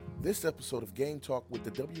This episode of Game Talk with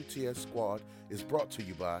the WTS Squad is brought to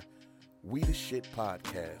you by We the Shit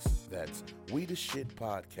Podcast. That's We the Shit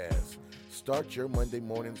Podcast. Start your Monday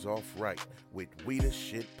mornings off right with We the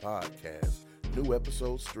Shit Podcast. New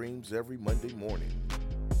episode streams every Monday morning.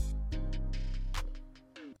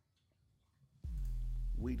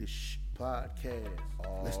 We the Shit Podcast.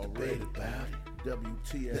 Let's debate about it.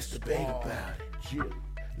 WTS Let's debate about it. Yeah.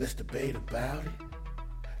 Let's debate about it.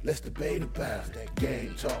 Let's debate about it. That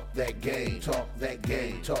game talk, that game talk, that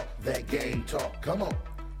game talk, that game talk. Come on.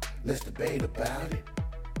 Let's debate about it.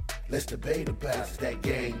 Let's debate about it. That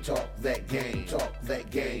game talk, that game talk, that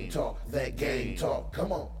game talk, that game talk.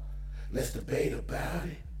 Come on. Let's debate about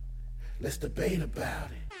it. Let's debate about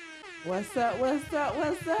it. What's up, what's up,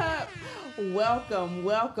 what's up? Welcome,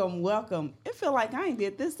 welcome, welcome. It feel like I ain't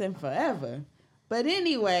did this in forever. But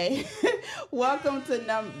anyway, welcome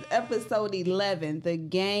to episode 11, The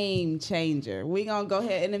Game Changer. We're going to go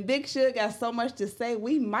ahead. And then Big Suge got so much to say,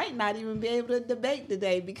 we might not even be able to debate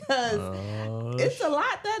today because it's a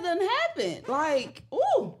lot that done happened. Like,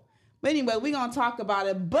 ooh. But anyway, we're going to talk about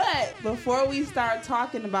it. But before we start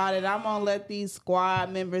talking about it, I'm going to let these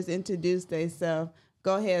squad members introduce themselves.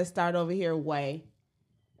 Go ahead and start over here, Way.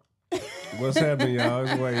 What's happening, y'all?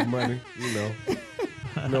 It's Way Money, you know.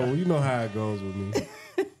 You know how it goes with me.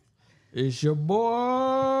 It's your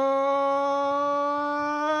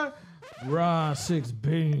boy, Ron 6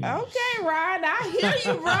 Beans. Okay, Ron, I hear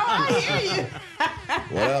you, bro. I hear you.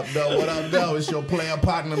 What up, though? It's your player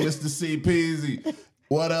partner, Mr. C Peasy.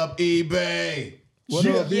 What up, eBay? What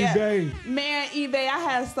up, eBay? Man, eBay, I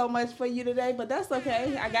had so much for you today, but that's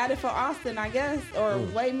okay. I got it for Austin, I guess, or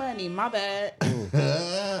Way Money. My bad.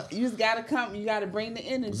 You just gotta come. You gotta bring the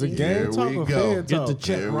energy. It's a game talk or fan talk? Get the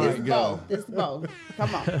check Here right. we go. It's both.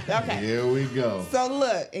 Come on. Okay. Here we go. So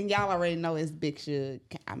look, and y'all already know it's Big Suge.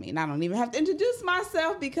 I mean, I don't even have to introduce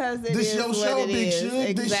myself because it This is your what show, it Big is. Suge.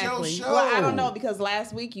 Exactly. This your show. Well, I don't know because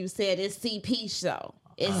last week you said it's CP show.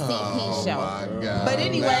 It's CP show. My God. But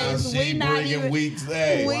anyways, Now we she not bringing even. weeks.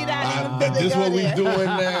 Hey, we not even this finna what go we there. doing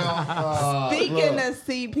now. Speaking Look. of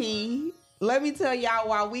CP, let me tell y'all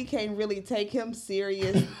why we can't really take him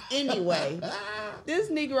serious anyway.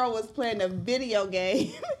 This Negro was playing a video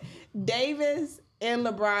game. Davis and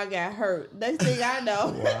LeBron got hurt. Next thing I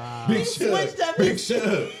know, he Big switched up Big his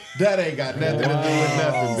Suge. That ain't got nothing to do with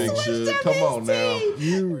nothing, Big switched Suge. up Come his on now.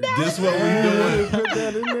 team. This what we doing. Put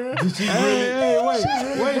that in there. Did you Hey, really?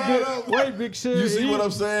 wait, Big Suge. You see what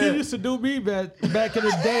I'm saying? He used to do me back in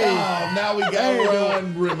the day. Oh, now we got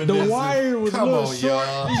Ron reminiscing. The wire was Come a little on, short.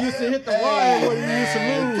 y'all. He used to hit the wire when he used to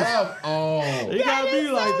lose. Come on. He gotta That be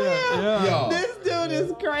is like so that. real. Yeah. Yo. This dude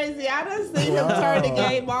is crazy. I done seen him turn the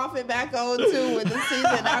game off and back on too with the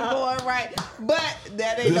season not going right. But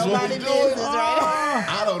that ain't This what nobody we doing? business, right?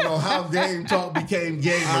 I don't know how game talk became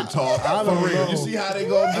gamer talk. I For don't real. know. You see how they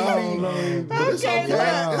gonna do me? But it's Okay, okay.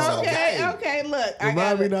 look. It's okay. Okay, look. I got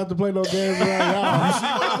Remind me it. not to play no games around You y'all. see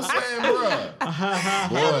what I'm saying, bro?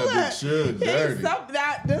 Boy, Big Suge, dirty.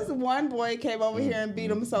 This one boy came over here and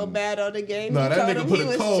beat him so bad on the game. No, he that told nigga him put he a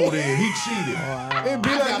was code cheating. in. He cheated. It be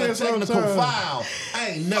I like got a that technical sometimes. foul. I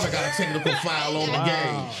ain't never got a technical foul on the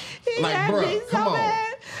game. He Like, got bro, me so come on.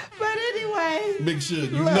 bad. But anyway. Big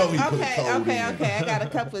Suge, you Look, know he put a code in. okay. I got a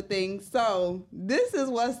couple of things. So this is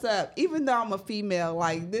what's up. Even though I'm a female,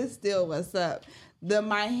 like this still what's up. The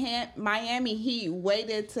Miami Heat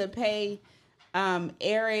waited to pay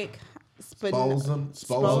Eric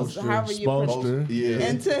Spoelstra. however you pronounce Spoelstra. Yeah.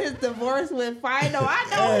 until his divorce with Fido. I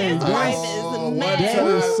know his wife is mad. that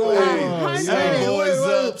is so- City boys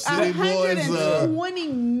up, city boys up.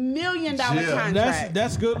 $120 million Yeah. contract.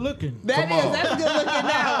 That's good looking. That's good looking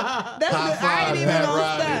out. That's High good. I five, ain't even Pat gonna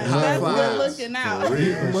Riley. stunt. High That's good fives. looking out. For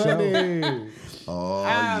real. Money. Oh,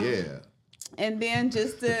 yeah. And then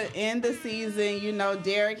just to end the season, you know,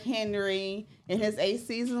 Derrick Henry in his 8th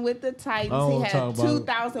season with the Titans, I he don't had talk about it.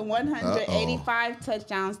 2,185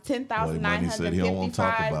 touchdowns, Boy, Money said he don't want to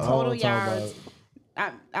talk 10,955 about it. total I don't talk about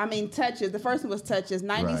yards. I mean touches. The first one was touches.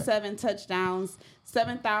 97 touchdowns,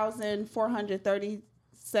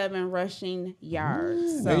 7,437 rushing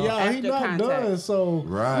yards. So And y'all, he after not contact. done. So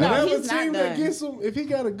Right. No, whatever he's not team that done. gets him, if he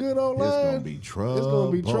got a good old It's line, gonna be trouble. it's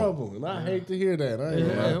gonna be trouble. And I hate to hear that. I ain't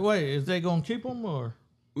gonna lie. Wait, is they gonna keep him or?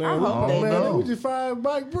 Man, hope they man, do. we just fired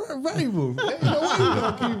Mike Vrabel. Ain't no way we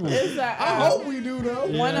gonna keep him. It's a, I hope we do though.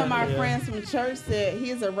 One of my Yeah. friends from church said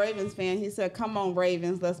he's a Ravens fan. He said, "Come on,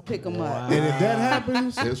 Ravens, let's pick them up." And if that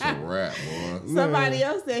happens, It's a wrap, boy. Somebody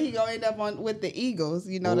else said he gonna end up with the Eagles.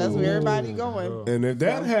 You know, that's where everybody going. and if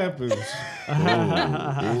that happens,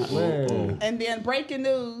 man, And then breaking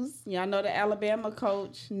news, y'all know the Alabama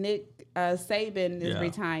coach Nick Saban is Yeah.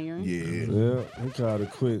 retiring. Yeah. Yeah, he called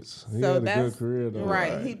it quits. He So had a that's good career though.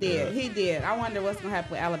 right. He did. He did. I wonder what's gonna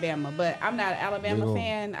happen with Alabama, but I'm not an Alabama They gon-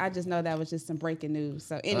 fan. I just know that was just some breaking news.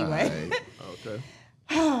 So anyway, Okay.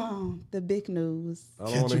 the big news. I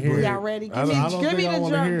don't Catch want to your hear breath. it. Y'all ready? I don't Give me think I the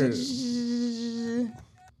wanna drum. hear it.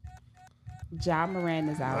 Ja Moran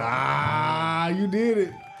is out. Ah, you did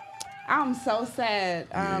it. I'm so sad.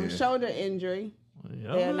 Yeah. Shoulder injury.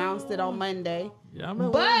 Yeah. They announced it on Monday. Yeah, I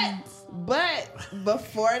mean, But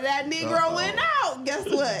before that Negro went out, guess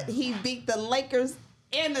what? He beat the Lakers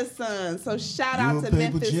and the Suns. So shout You out a to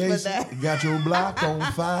paper Memphis for Jason, that. got your block on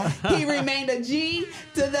fire. He remained a G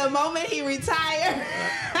to the moment he retired.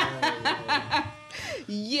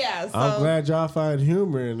 Yeah, so I'm glad y'all find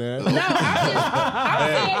humor in that. no, I'm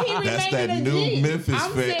saying he That's remained that a new G. Memphis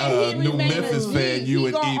I'm fan- saying he new remained a Memphis G. fan you He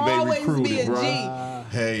and gonna eBay always recruited, be a bro. G.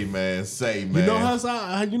 Hey man, say man.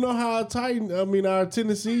 You know how tight. I mean, our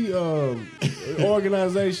Tennessee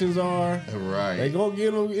organizations are. They Right. gonna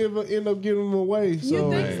end up giving them away. So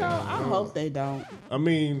You think so? I hope they don't. I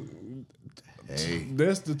mean, Hey.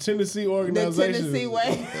 that's the Tennessee The organization. Tennessee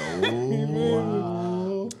way.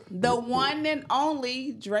 Oh. The one and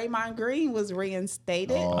only Draymond Green was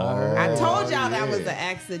reinstated. Oh, I told y'all that was yeah. an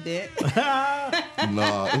accident.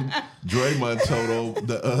 Nah, Draymond told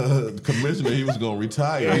the commissioner he was gonna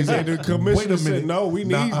retire. He said the commissioner said, "No, we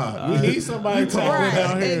need somebody talking Right,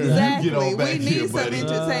 down here." exactly. Get on We back need here, some buddy.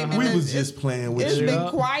 entertainment. We It's- was just playing with It's you. been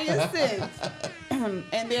quiet since. And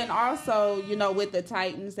then also, you know, with the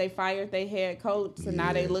Titans, they fired their head coach, so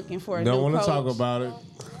now they looking for a Don't new want coach. to talk about it.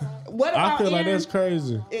 What I about feel like Aaron? that's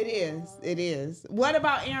crazy. It is. It is. What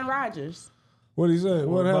about Aaron Rodgers? What he say?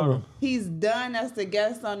 What about happened? him? He's done as the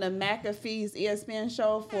guest on the McAfee's ESPN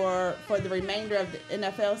show for the remainder of the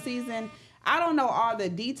NFL season. I don't know all the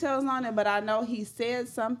details on it, but I know he said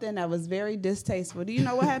something that was very distasteful. Do you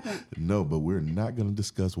know what happened? No, but we're not gonna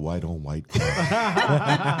discuss white on white crime.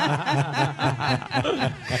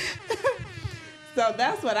 So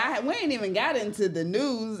that's what we ain't even got into the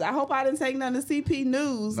news. I hope I didn't take none of CP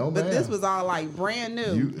news, No, but ma'am. this was all like brand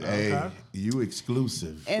new. You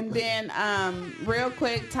exclusive. And then real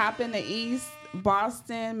quick, top in the East,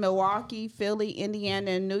 Boston, Milwaukee, Philly,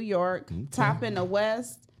 Indiana, and New York. Top in the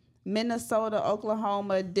West, Minnesota,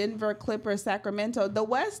 Oklahoma, Denver, Clippers, Sacramento. The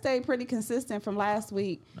West stayed pretty consistent from last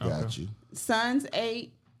week. Got you. Suns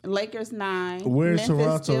 8, Lakers 9. Where's Memphis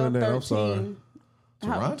Toronto still in there? I'm 13. sorry.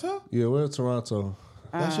 Toronto? Yeah, where's Toronto?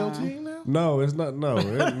 That's your team now? No, it's not. No.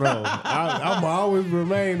 I'm always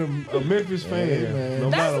remain a Memphis fan, man. no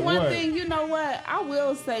That's matter one what. thing, you know what? I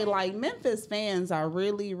will say, like, Memphis fans are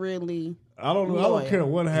really, really, I don't loyal. care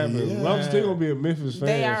what happens. Yeah. I'm still gonna be a Memphis fan.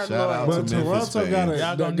 they are Shout out loyal. But to Memphis Toronto fans.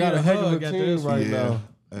 Y'all gonna got need a a heck of a hug after team this right yeah. now.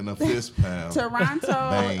 And a fist pound. Toronto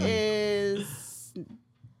Bang. is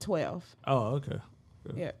 12. Oh, okay.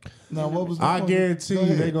 Yeah. Now, what was the I point? guarantee Go you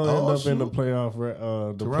ahead. they're gonna end up in the shoot. playoff,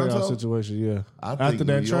 Toronto? playoff situation. Yeah, I think after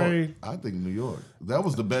that New York. trade, I think New York. That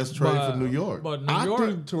was the best trade for New York. But New I York.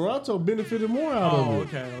 think Toronto benefited more out Oh,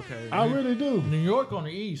 of it. okay. I really do. New York on the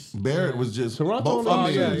East. Barrett was just Toronto both on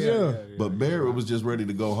of the them East, is. yeah. But Barrett was just ready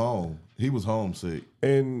to go home. He was homesick.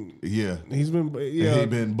 And Yeah. he's been He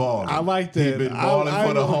been balling. I like He that. been balling I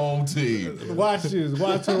for the know. home team. Watch this.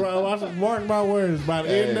 Watch mark my words. By the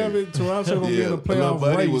end of it, Toronto gonna be in the little playoff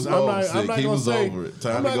buddy race. was I'm not homesick. gonna He was say. over it.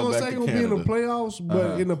 Time I'm to not go gonna back say to gonna be in the Canada. playoffs,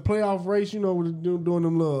 but in the playoff race, you know, with doing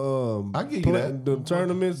them little I give you that. the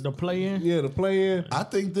tournaments, The play-in. yeah, the play-in. I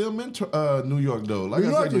think them in New York though. Like New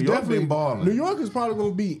I York said, New is York definitely been balling. New York is probably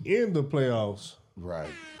gonna be in the playoffs. Right.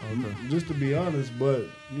 Just to be honest, but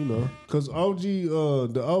you know, because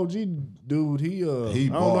the OG dude, he I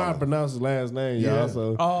don't know how to ballin'. pronounce his last name, Yeah. y'all.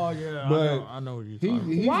 So Oh yeah, But I know what you're he, talking about.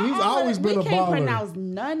 he's Why all always of been a we can't baller. pronounce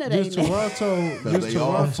none of Just their names. Toronto, Because just they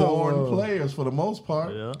all foreign Toronto, players for the most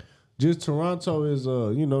part. Yeah. just Toronto is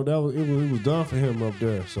you know that was it was done for him up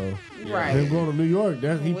there. So him Right. going to New York,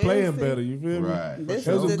 that he We'll playing see. better. You feel me? Right. This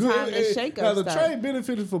That was is the time to shake now up the stuff. trade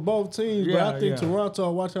benefited for both teams, but Yeah, I think yeah.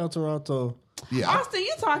 Toronto. Watch out, Toronto. Yeah. Austin,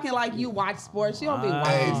 you talking like you watch sports. You don't be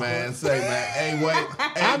watching Hey sports. man, say man. Hey wait.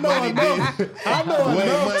 I know enough. I know Wait,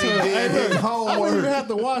 enough Money to. did Hey, his look, I don't even homework. have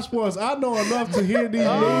to watch sports. I know enough to hear these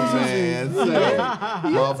news. Man, say. My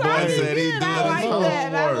boy talking said he good. did I like his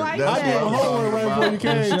that. I homework. like That's that. I did what my I'm homework right before you talking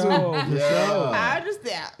came about. to. Yeah. I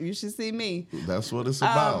understand. You should see me. That's what it's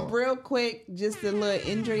about. Real quick, just a little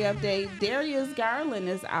injury update. Darius Garland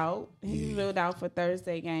is out. He's ruled out for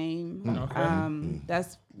Thursday game.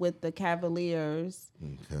 That's with the Cavaliers.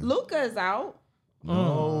 Okay. Luka is out.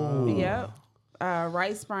 Oh. Yep.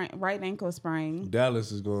 Right ankle sprain.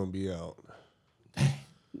 Dallas is going to be out.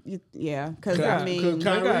 Yeah, because I mean,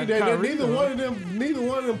 Kyrie, Kyrie, neither one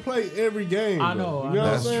of them play every game. I know, though. I You know know. what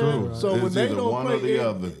I'm That's saying? true. So It's when they either don't one play or the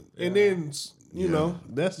other. and then you Yeah. know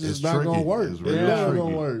that's just It's not tricky. gonna work. It's It's really never tricky.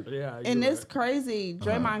 gonna work. Yeah, and you're it's crazy.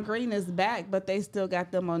 Draymond Green is back, but they still got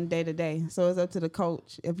them on day to day. So it's up to the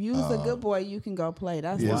coach. If you's a good boy, you can go play.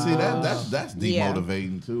 That's Yeah, why. see that's Yeah.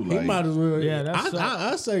 demotivating too. He Like, might as well. Yeah, that's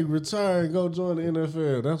I say retire and go join the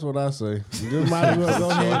NFL. That's what I say. You might as well go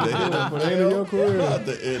ahead and do it for the end of your career. Not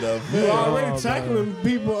the NFL. You already tackling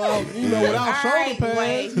people out, without All shoulder right, pads.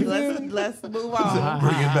 wait. You feel me? Let's move on.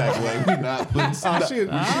 Bring it back, Wayne. We're not putting Oh stuff. shit! You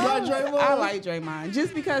like Draymond? I like Draymond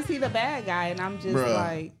just because he the bad guy, and I'm just Bruh.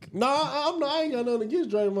 like, No, I ain't got nothing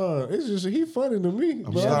against Draymond. It's just he funny to me.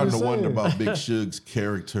 I'm but starting just to wonder saying. about Big Suge's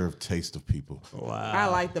character of Taste of People. I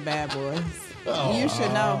like the bad boys. You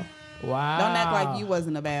should know. Wow. Don't act like you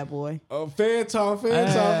wasn't a bad boy. Fan talk, fan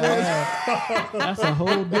talk. That's a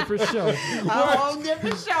whole different show. A whole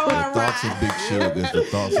different show, all Thoughts right. of Big Suge is the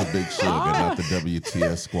thoughts of Big Suge and not the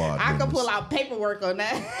WTS squad. I can members. pull out paperwork on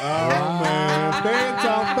that. Oh man, fan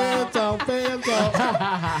talk, fan talk.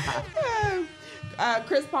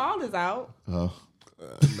 Chris Paul is out.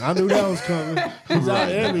 I knew that was coming. He's out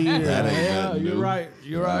every year. That ain't Yeah, nothing you're new. right.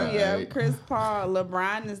 You're right. Yeah, right. Chris Paul.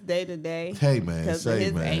 LeBron is day to day. Hey man, Because of say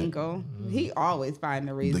his man. ankle. He always find a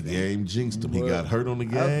The reason. game jinxed him. He got hurt on the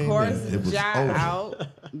game. Of course, and it was Ja over. out.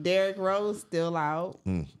 Derrick Rose still out.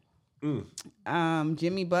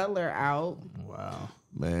 Jimmy Butler out. Wow.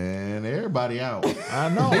 Man, everybody out. I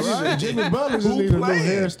know, right? Jimmy Butler just Who need a new playing?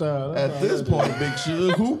 hairstyle. That's At all this that point, Big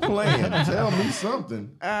Suge, who playing? Tell me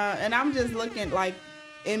something. And I'm just looking like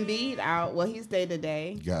Embiid out. Well, he's day to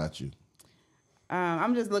day. Got you.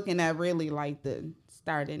 I'm just looking at really like the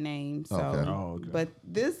starting names. So, Okay. Oh, okay. but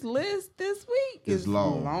this list this week It's is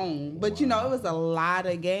long. But you know, it was a lot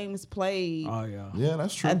of games played. Oh, yeah. Yeah,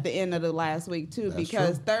 that's true. At the end of the last week too, That's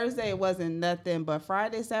because true. Thursday it wasn't nothing, but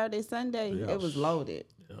Friday, Saturday, Sunday Yes. it was loaded.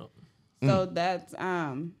 Yeah. So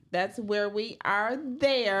that's where we are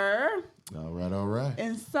there, All right.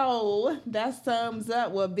 and so that sums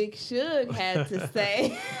up what Big Suge had to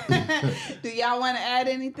say. Do y'all want to add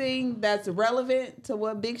anything that's relevant to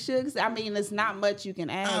what Big Suge said? I mean, it's not much you can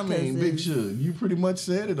add. I 'cause mean, Big it's- Suge, you pretty much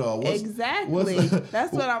said it all. Exactly.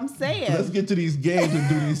 That's what I'm saying. Let's get to these games and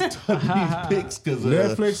do these picks because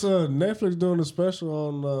Netflix doing a special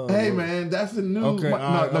on. hey man, that's the news. Okay, No,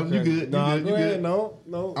 all right, okay. you good? Nah, You go ahead. good? No.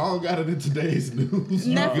 I don't got it in today's news.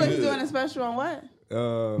 You Netflix good. doing a special on what?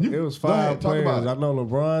 It was go ahead, 5 talk players. about it. I know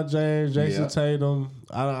LeBron James, Jason Yeah. Tatum.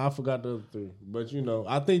 I forgot the other 3, but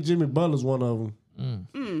I think Jimmy Butler's one of them. I'm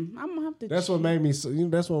gonna have to. That's what made me.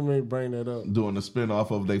 That's what made me bring that up. Doing the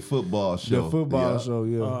spinoff of their football show. The football Yeah. show,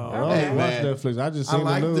 yeah. I don't Hey, watch man. Netflix. I just I seen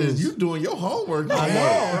like the news. this. You doing your homework. I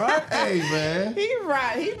know, right? Hey man. He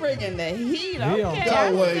right. He bringing the heat. Okay, on I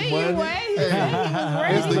top. Wait, see you, buddy. Wade. He Hey. said he was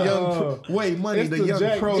ready. It's the young Uh, wait money, it's the the young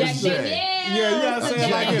Jack protege. Danielle. Yeah, you gotta say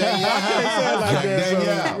it like that. I can't say it like Jack that. so,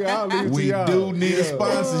 Danielle. yeah, I'll leave it to We y'all. do need a Yeah.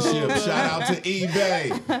 sponsorship. Shout out to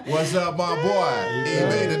eBay. What's up, my boy?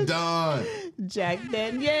 eBay the Don. Jack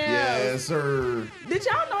Danielle. Yes, sir. Did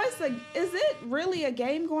y'all know is it really a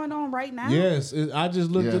game going on right now? Yes, I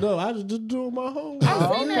just looked Yeah. it up. I just doing my homework.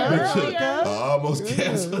 I seen it earlier. I almost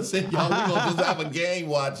canceled. I said, y'all, we gonna just have a game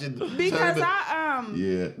watching. Because Turn I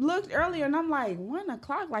Yeah. looked earlier and I'm like 1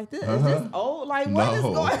 o'clock. Like this is this old? Like what is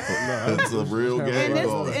no, going? it's a real game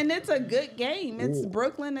going. And it's a good game. It's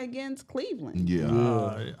Brooklyn against Cleveland. Yeah.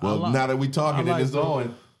 I Well, like- now that we talking I and like it's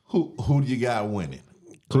on, who do you got winning?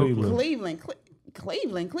 Cleveland.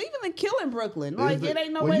 Cleveland killing Brooklyn. Like it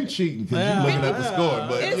ain't no well, way. you cheating because Yeah. you looking at the score,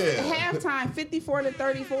 but It's yeah. halftime,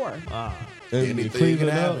 54-34 Anything can Cleveland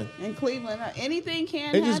up. happen. in Cleveland. Anything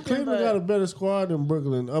can It happen. just Cleveland but got a better squad than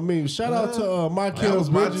Brooklyn. I mean, shout out to That Michael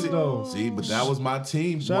was my Bridges team. though. See, but that was my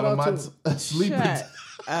team. Shout One of out my to- sleeper Shut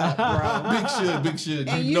up, bro. Big Suge.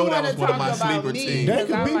 And You you know that wanna was one of my talk about sleeper me. teams. That Because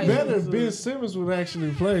could I be like better this. if Ben Simmons would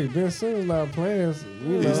actually play. Ben Simmons not playing.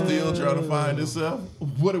 You know. He's still trying to find himself.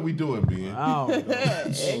 What are we doing, Ben? Oh,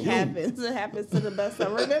 It happens. It happens to the best. I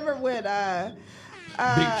remember when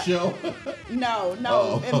Big Show. no,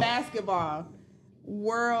 Oh. in basketball,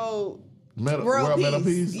 world World Medal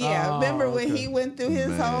Peace. Yeah, Oh, remember when okay. he went through his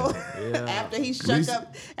Man. whole Yeah. after he At shook least,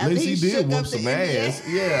 up at after least he shook did up whoop the some NBA. ass.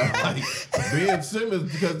 Yeah, like Ben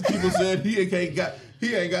Simmons, because people said he ain't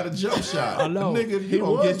got a jump shot. I know. Nigga, if He you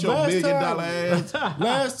don't was get your last $1 billion time. ass.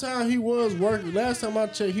 Last time he was working. Last time I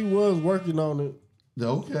checked, he was working on it.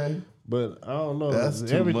 Okay. But I don't know. That's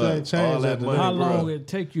too Everything much. changed All that after money, that. How long bro. it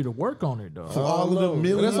take you to work on it though? For all of the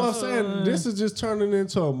millions. That's what I'm saying. This is just turning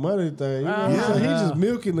into a money thing. You know what I'm Yeah. saying? He's just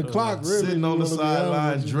milking the clock, really. Sitting on the you know, to be honest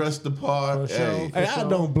sideline, with you. dressed the part. For sure. Hey, Hey, I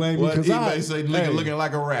don't blame you what because I eBay say, nigga looking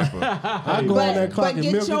like a rapper. I go on that clock But and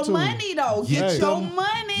get milk your it too. money though. Get Get your them- money.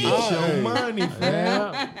 Get your Hey. money,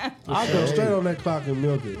 fam. Yeah. I go straight on that clock and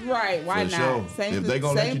milk it. Right? Why For not? sure. Same, If they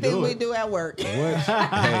gonna let same you thing do we it. do at work. What?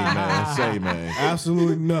 Hey, man, say, man.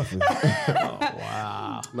 Absolutely nothing.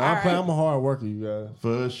 Wow. No, All I'm a hard worker, you guys.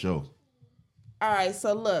 For sure. All right,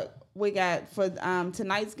 so look, we got for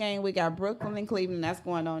tonight's game, we got Brooklyn and Cleveland. That's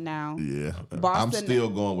going on now. Yeah. I'm Boston- still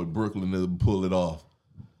going with Brooklyn to pull it off.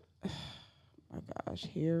 Oh gosh,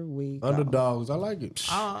 here we go. Underdogs, I like it.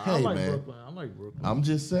 I Hey, like man. Brooklyn. I like Brooklyn. I'm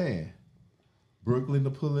just saying. Brooklyn to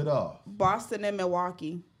pull it off. Boston and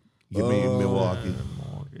Milwaukee. Give me Milwaukee.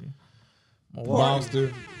 Milwaukee.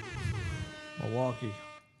 Boston. Milwaukee.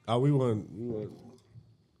 Oh, we won.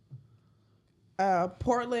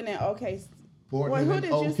 Portland and OKC. Portland who and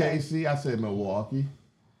did you say? OKC. I said Milwaukee.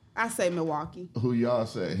 I say Milwaukee. Who y'all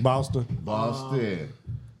say? Boston. Boston.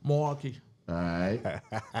 Milwaukee. All right.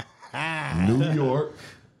 New York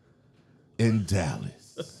and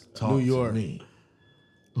Dallas. Talk New York. To me.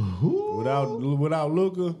 Without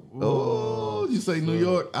Luka. Oh, you say New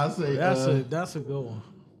York? I say That's a good one.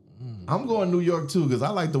 I'm going New York too because I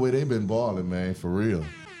like the way they've been balling, man. For real.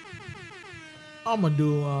 I'm gonna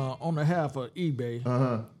do on the half of eBay.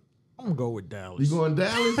 I'm gonna go with Dallas. You going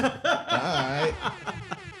Dallas? All right.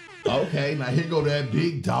 Okay, now here go that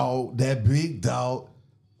big dog. That big dog.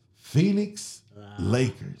 Phoenix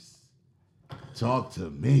Lakers. Talk to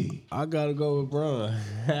me. I gotta go with Bron.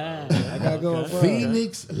 I gotta go with Bron.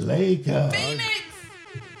 Phoenix Lakers.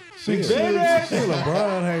 She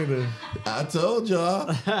LeBron hater. I told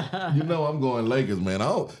y'all. You know I'm going Lakers, man.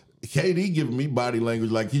 KD giving me body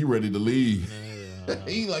language like he ready to leave.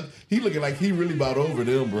 he looking like he really about over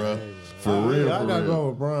them, bro. For real, I for gotta real. go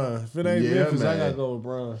with Bron. If it ain't Yeah, Memphis, I man. gotta go with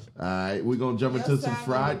Bron. All right, we're gonna jump into Your some son gonna be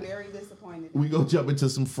Friday. very disappointed. We gonna jump into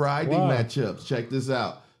some Friday Wow. matchups. Check this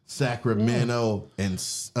out: Sacramento and I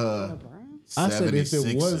said if it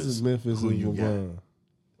 76ers. wasn't Memphis, Who it you was got? LeBron.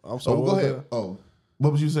 I'm sorry. Oh, go ahead. Oh,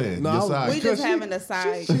 what was you saying? No, Your I was- side. We just She- having a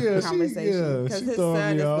side she conversation because his throwing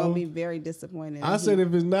son me is off. gonna be very disappointed. I said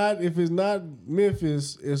if it's not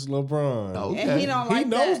Memphis, it's LeBron. Okay. and he don't He like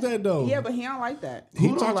knows that, though. Yeah, but he don't like that. He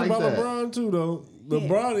Who don't talked like about that? LeBron too, though.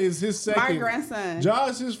 LeBron is his second. My grandson.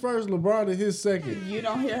 Josh his first. LeBron is his second. You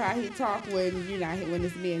don't hear how he talk when when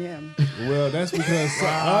it's me and him. Well, that's because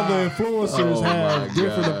other influencers Oh, my have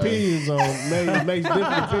different God. opinions on makes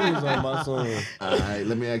different opinions on my son. All right,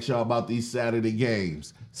 let me ask y'all about these Saturday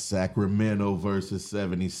games. Sacramento versus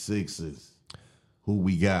 76ers. Who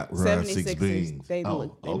we got? Run 6 76ers, beans. they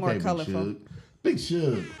more colorful. Big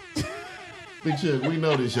Shug. Big Shug, we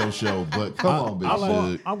know this your show, but come on, Big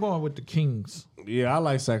Shug. I'm going with the Kings. Yeah, I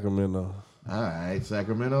like Sacramento. All right,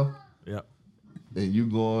 Sacramento. Yep. And you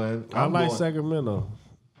going? I like going, Sacramento.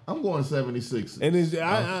 I'm going 76ers. And ain't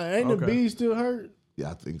the Okay. B still hurt?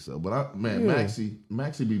 Yeah, I think so. But man, Yeah.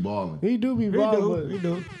 Maxie be balling. He do be He balling,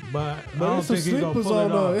 do. But I but don't it's some think he's gonna sleepers pull it on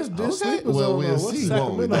there. off. It's this Okay, sleepers well, on there. we'll What's see,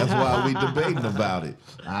 won't we? Sacramento? That's why we debating about it.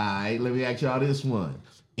 All right, let me ask y'all this one.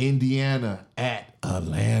 Indiana at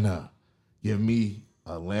Atlanta. Give me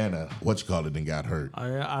Atlanta. What you call it and got hurt.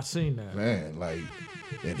 I seen that. Man, like,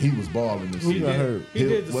 and he was balling this Who season. got hurt? He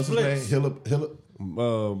did the What's splits. his name? Hillip.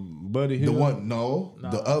 Buddy The Hill. one,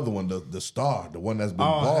 the other one, the star, the one that's been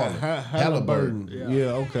balling. Halliburton.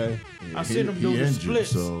 Yeah, okay. I seen him do the injured,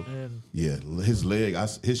 splits. so and yeah, his leg,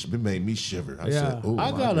 his made me shiver. I said, "Oh,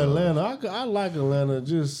 I my got God." Atlanta. I like Atlanta.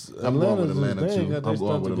 Just I'm going with Atlanta's Atlanta, they ain't too. got their I'm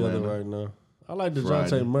going stuff with together Atlanta. right now. I like Friday.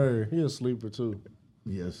 DeJounte Murray. He a sleeper too.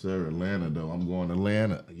 Yes, sir. Atlanta, though. I'm going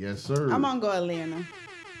Atlanta. Yes, sir. I'm gonna go Atlanta.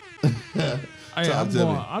 Talk to me.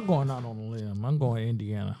 I'm going out on a limb. I'm going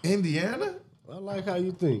Indiana. Indiana? I like how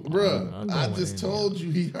you think. Bruh, I'm I going just Indiana. told you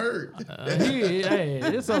he hurt.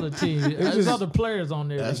 It's other teams. There's just- other players on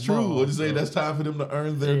there. That's that true. ball, What you say? so- That's time for them to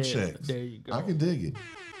earn their Yeah, checks. there you go. I can dig it.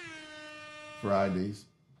 Fridays.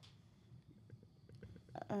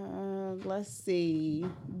 Let's see.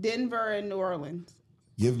 Denver and New Orleans.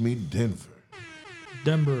 Give me Denver.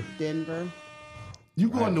 Denver. Denver. You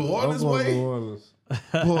going New I'm Orleans going way? New Orleans.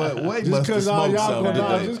 Boy, way Just must have 'cause all smoked y'all something go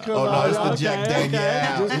down, today. just 'cause Oh, no, all it's the y'all- Jack okay,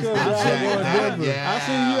 Daniel. Just It's 'cause the y'all Jack going Denver.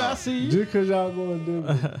 Daniel. I see you. Just because y'all going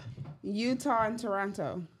Denver. Utah and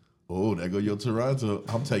Toronto. Oh, there go your Toronto.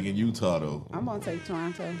 I'm taking Utah, though. I'm gonna take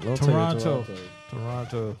Toronto. Don't take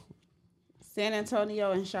Toronto. San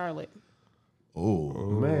Antonio and Charlotte. Oh,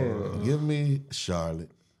 Man. give me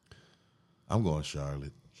Charlotte. I'm going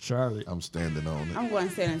Charlotte. Charlotte. I'm standing on it. I'm going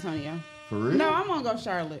San Antonio. For real? No, I'm gonna go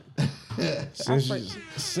Charlotte.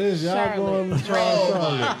 Since y'all Charlotte. going to try Oh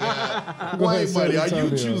Charlotte. my God. Go ahead, Wait, buddy, are San you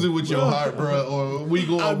Antonio. choosing with your heart, bro, or we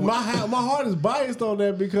going? My heart is biased on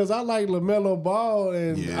that because I like LaMelo Ball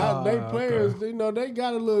and Yeah. they players, you know, they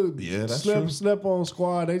got a little Yeah, that's true. slip on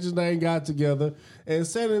squad. They just ain't got together. And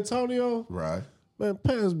San Antonio, Right. man,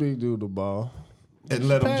 pass big dude the ball. And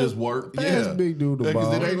let him Pass- just work. pass Yeah. big dude the Because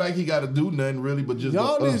ball. it ain't like he got to do nothing really, but just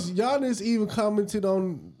go, Giannis even commented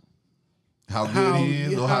on how good how- he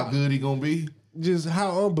is or how how- good he gonna be. just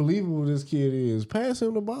how unbelievable this kid is. Pass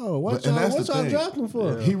him the ball. What And y'all, that's what the y'all thing. drafting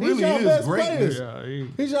for? He really y'all is best greatness. player. Yeah,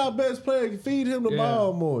 He's y'all best player. Feed him the Yeah.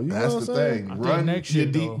 ball more. You know That's what the I'm saying? thing. think Run next your,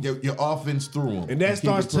 year, your offense through him. And that keep it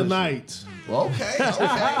starts pushing. tonight. Okay. Stand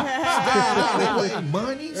out the way,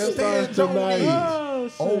 money. That Stand starts tonight.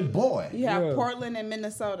 tonight. Oh boy. You have Yeah. Portland and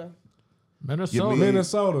Minnesota. Minnesota. me-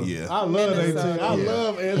 Minnesota. Yeah. I love that Minnesota. team. I Yeah.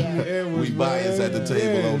 love Anthony Edwards. We biased man. at the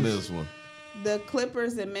table Yes. on this one. The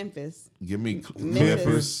Clippers and Memphis. Give me Memphis.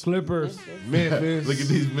 Memphis. Clippers. Memphis. Look at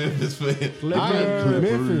these Memphis fans. Clippers.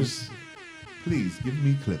 Memphis. Please give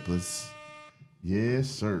me Clippers. Yes,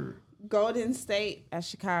 sir. Golden State at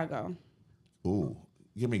Chicago. Ooh,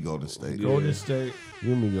 give me Golden State. Golden State.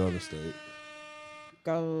 Give me Golden State.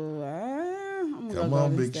 I'm gonna Come go on,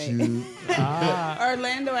 Golden Big State. Shoe.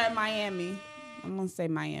 Orlando at Miami. I'm gonna say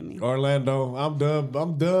Miami. Orlando. I'm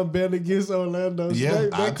done betting against Orlando. Yeah, They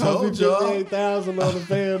I cost me told y'all. 58,000 on the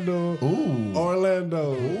FanDuel. Ooh.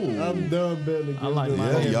 Orlando. Ooh. I'm done betting against I like them.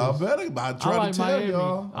 Yeah, Miami. y'all better. I try like to tell Miami.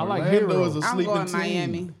 y'all. I like Orlando Hero. is a I'm sleeping going team.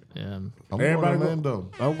 Miami. Yeah. I'm going Everybody go- Orlando.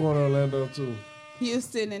 I'm going to Orlando too.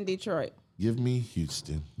 Houston and Detroit. Give me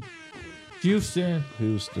Houston. Houston.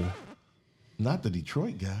 Houston. Not the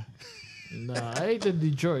Detroit guy. Nah, I ain't the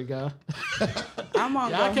Detroit guy. I'm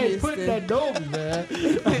gonna I go can't Houston. put that Dolby, man.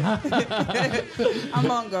 I'm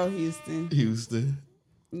gonna go Houston. Houston.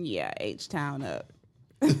 Yeah, H-Town up.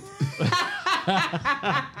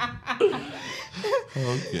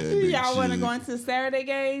 Okay. Big Y'all want to Shoe. go into Saturday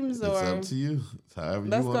games It's or? up to you. It's however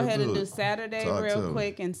Let's you go want ahead to and do it. Saturday Talk to real 'em.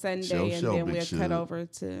 quick and Sunday, Show, and show, then Big we'll Shoe. cut over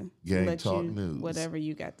to Game let Talk you News. whatever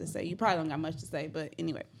you got to say. You probably don't got much to say, but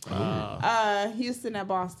anyway. Houston at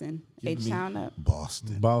Boston. Give me H-Town up.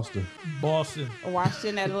 Boston. Boston. Boston.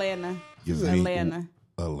 Washington, Atlanta. Give me Atlanta.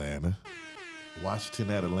 Atlanta. Washington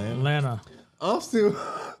at Atlanta. Atlanta. I'm still.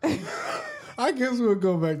 I guess we'll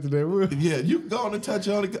go back to that. We'll Yeah, you going to touch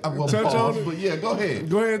on it. Well, Touch pause, on it? but yeah, go ahead.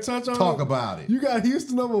 go ahead and touch on Talk it. about it. You got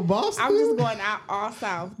Houston over Boston? I'm just going out all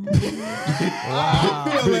south.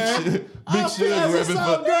 I feel that. Big I Suge feel as a repping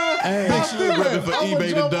South for guy. Big Suge repping for I'ma eBay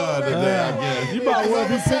to jump done on today, that. I guess. You might well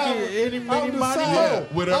be I'm the South. picking any I'm many the money. South.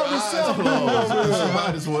 Yeah, with her I'm the eyes South. closed.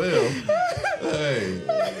 Might as well. Hey.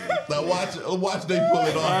 Now watch they pull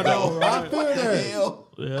it off. though. I feel that. Hell.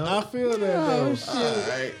 Yeah. I feel that though. All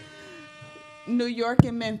right. New York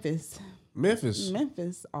and Memphis. Memphis.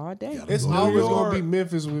 Memphis all day. It's New always York. gonna be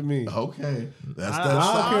Memphis with me. Okay. That's that I don't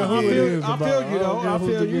side care who it again. is. I about- feel you, don't though. care I who's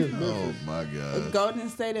feel you. against Memphis. Oh my God. Golden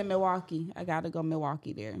State and Milwaukee. I gotta go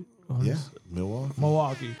Milwaukee there. Yeah. Milwaukee.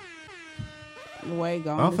 Milwaukee. Way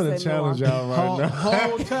going. I'm finna challenge y'all right now.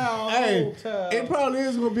 Whole town. Hey, Whole town. it probably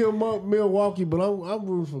is gonna be a Milwaukee, but I'm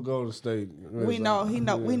rooting for Golden State. We know he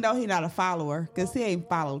not a follower because he ain't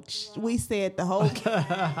followed. We said the whole.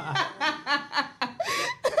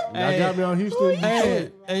 Y'all got me on Houston.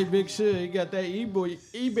 Hey, Big Shug, you got that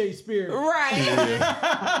eBay spirit. Right.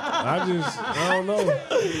 I don't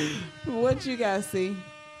know. What you guys see?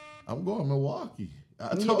 I'm going Milwaukee.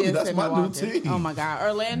 I You told you did that's say my Milwaukee. new team. Oh my God,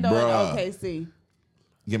 Orlando Bruh. and OKC.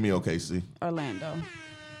 Give me OKC. Orlando.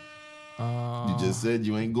 You just said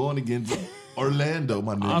you ain't going against Orlando,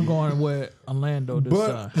 my nigga. I'm going with Orlando this But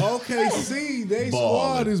time. OKC, they Ballin'.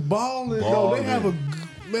 squad is balling. No, they have a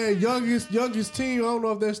Ballin'. youngest team. I don't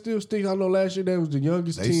know if that still sticks. I know last year they was the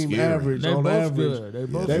youngest They team scary. average They on both average. good. They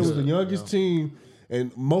both They was good. the youngest team,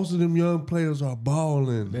 and most of them young players are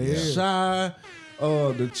balling. They is. Shy,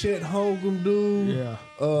 the Chet Holmgren dude, Yeah.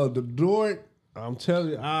 the Dort. I'm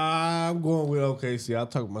telling you, I'm going with OKC. I'll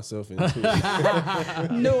talk myself into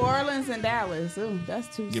it. New Orleans and Dallas. Ooh,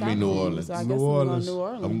 that's two. Give me South New teams, Orleans. So I New guess I'm going Orleans. New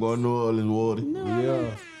Orleans. I'm going New Orleans, Wardy. New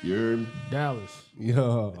Orleans. Yeah, You heard me? Dallas.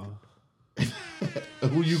 yeah.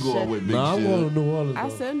 Who you going with, Big Nah, I'm Shug? going to New Orleans. I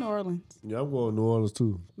though. said New Orleans. Yeah, I'm going to New Orleans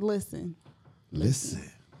too. Listen, Listen.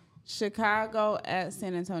 Chicago at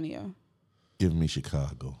San Antonio. Give me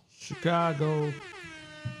Chicago. Chicago.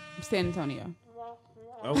 San Antonio.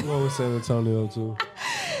 I'm going with San Antonio too.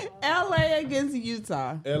 LA against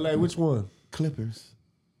Utah. LA, which one? Clippers.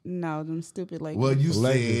 No, them stupid Lakers. Well, you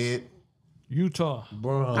Lakers. said Utah.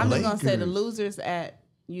 Bro, I'm just gonna say the Lakers. losers at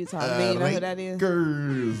Utah. Do you know who that is?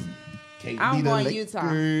 Lakers. Can't I'm be the going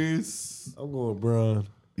Utah. Lakers. I'm going Bron.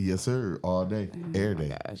 Yes, sir. All day. Air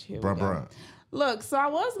day. Gosh, here we Bron, go. Bron. Look, so I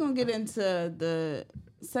was going to get into the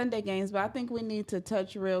Sunday games, but I think we need to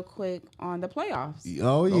touch real quick on the playoffs.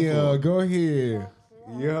 Oh, for yeah. it. Go ahead.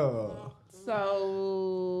 Yeah.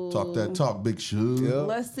 So Talk that talk, Big Shug. Yep.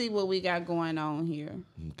 let's see what we got going on here.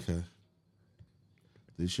 Okay.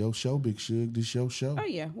 This your show, Big Shug. This your show. Oh,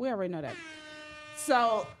 yeah, we already know that.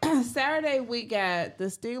 So Saturday, we got the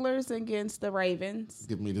Steelers against the Ravens.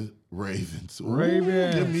 Give me the Ravens. Ooh,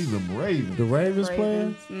 Ravens. Give me them Ravens. The Ravens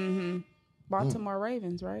playing? Mm-hmm. Baltimore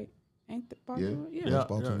Ravens, right? Ain't the Yeah. Baltimore? Yeah. That's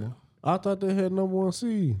Baltimore. I thought they had number 1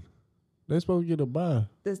 seed. They supposed to get a bye.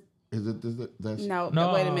 This, Is it? That's no,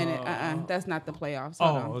 No. wait a minute. That's not the playoffs.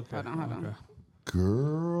 Hold on. okay. Hold on. Okay.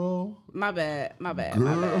 girl. My bad. My bad.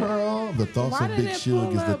 Girl. The thoughts Why of did Big it Shug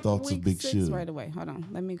pull is the up thoughts of week Big 6 Shug. right away? Hold on.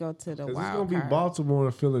 Let me go to the It's wild gonna be card. Baltimore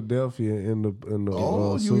and Philadelphia in the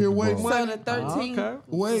Oh, you Super hear way Bowl. more? So the 13th. Okay.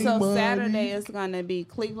 Way So money. Saturday is going to be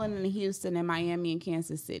Cleveland and Houston and Miami and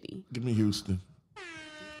Kansas City. Give me Houston.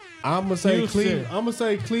 I'm gonna say Houston. Cleveland. I'm gonna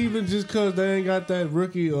say Cleveland just because they ain't got that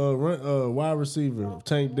rookie wide receiver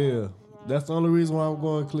Tank Dell. That's the only reason why I'm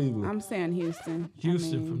going Cleveland. I'm saying Houston.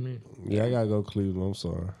 Houston for me. Yeah, I gotta go Cleveland. I'm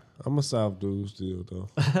sorry. I'm a South dude still though.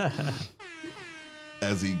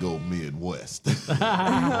 As he go Midwest.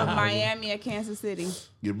 Miami or Kansas City.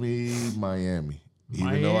 Give me Miami.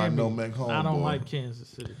 Even though I know Miami. McHomeboy. I don't like Kansas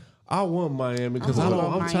City. I want Miami because I'm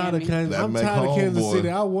I'm going tired of Miami. Kansas. That I'm make tired of Kansas homeboy. City.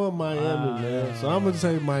 I want Miami, man. So I'm gonna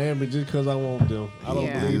say Miami just because I want them. I don't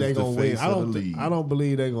Yeah. believe they He's the gonna win. face I of the don't. league. I don't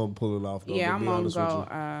believe they gonna pull it off. Though, Yeah, to I'm be gonna honest with go.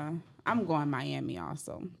 you. I'm going Miami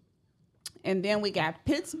also. And then we got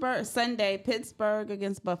Pittsburgh Sunday. Pittsburgh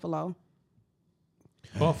against Buffalo.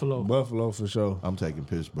 Buffalo. Buffalo for sure. I'm taking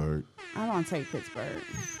Pittsburgh. I want to take Pittsburgh.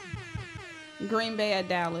 Green Bay at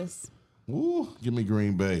Dallas. Ooh, give me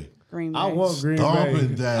Green Bay. Green Bay. I want Green Stomping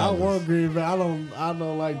Bay. Dallas. I want Green Bay. I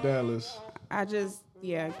don't like Dallas. I just.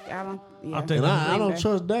 Yeah. I don't. Yeah. I think And I Green don't Bay.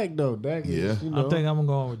 trust Dak though. Dak is, Yeah. you know, I think I'm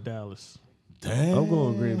going with Dallas. Damn. I'm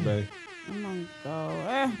going Green Bay. I'm gonna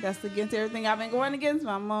go. That's against everything I've been going against.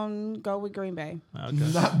 But I'm gonna go with Green Bay. Okay.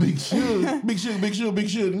 Not Big Shug. Big Shug, Big Shug, Big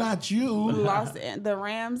Shug. Not you. Lost the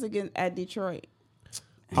Rams against at Detroit.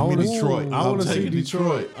 Give me Detroit. I I'm want to see taking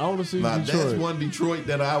Detroit. I want to see Now, Detroit. that's one Detroit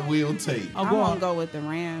that I will take. I'm gonna go with the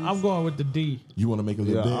Rams. I'm going with the D. You want to make a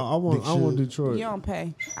Yeah, little bet? I want. Big I want Shug? Detroit. You don't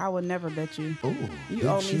pay. I would never bet you. Oh, You Big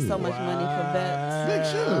owe me so Shug. much money for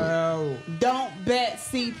bets. Big Shug. Don't bet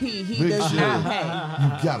CP. He Big does Shug. not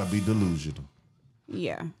pay. You gotta be delusional.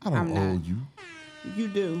 Yeah, I don't I'm owe not. you. You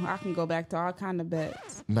do. I can go back to all kind of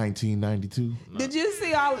bets. 1992. Did you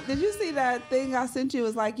see that thing I sent you? It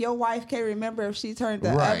was like your wife can't remember if she turned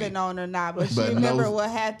the Right. oven on or not, but she But remember knows-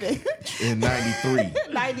 what happened. In 93.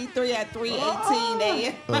 93 at 3:18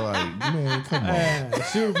 a.m. Like, man, come on. And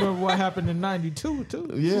she remember what happened in '92 too.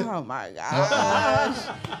 Yeah. Oh my gosh.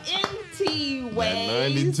 NT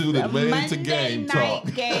Waves. 92 that made it to Monday game night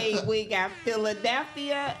talk. game. We got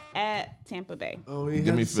Philadelphia at Tampa Bay. Oh, he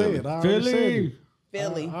Give me had to say Philly. it. I already said Philly. it.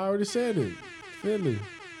 Philly. I already said it. Philly.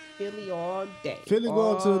 Philly all day. Philly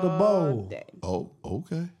going to the bowl. All day. Oh,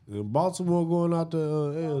 okay. And Baltimore going out the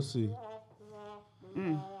ALC.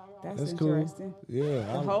 That's cool. interesting. Yeah,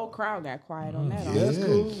 The whole crowd got quiet on that. Yeah. that's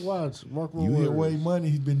cool. Watch, mark my You hear words. Way Money,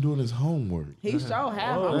 he's been doing his homework. He sure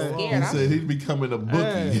have. I'm hey. He scared. said he's becoming a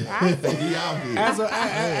bookie. he out here. As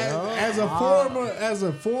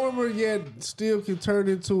a former yet still can turn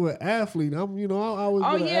into an athlete. I always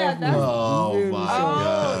Oh, been yeah, an that's- athlete. Oh, You hear me? my So-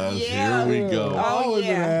 gosh. yeah. Here we go. I always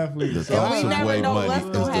been yeah. an athlete. The So thoughts we of never Way know Money what's is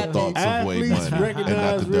gonna the happen. thoughts of Way Athletes Money and not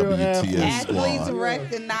recognize the real WTS Athletes squad.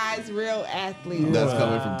 recognize real athletes. That's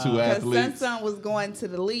coming from two Because athletes. Sun was going to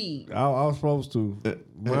the league. I was supposed to. And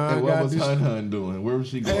what was Hun Hun doing? Where was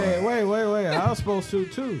she going? Hey, wait. I was supposed to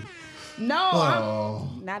too. No, Oh.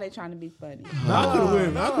 now they trying to be funny. I could have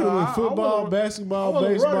went football, basketball,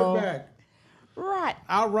 baseball. Back. Right.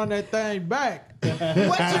 I'll run that thing back. What you running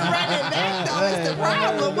back though is the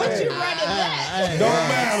problem. What you running back? Don't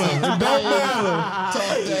matter. Talk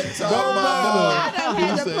that talk, I my done boy.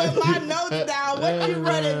 had to put my notes down. What you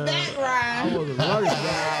running back, I Ryan? was a running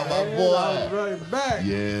back. My I was boy. running back.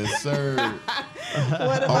 Yes, sir.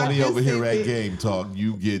 What about Only you, over here at CP? Game Talk,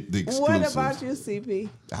 you get the What exclusive. about you, CP?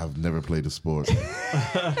 I've never played a sport.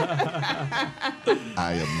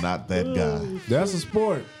 I am not that guy. That's a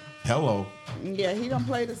sport. Hello. Yeah, he don't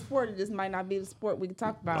play the sport. It just might not be the sport we can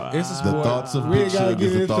talk about. It's a The sport. thoughts of We Big ain't gotta Sugar get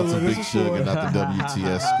is the into thoughts of it. Big It's a Sugar, sport. not the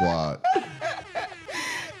WTS squad.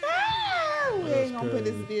 We ain't gonna put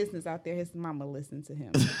his business out there. His mama listened to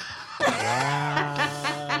him.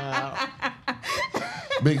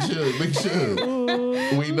 Big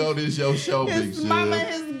Suge. We know this your show, Big His mama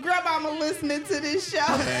and Suge. his grandmama listening to this show.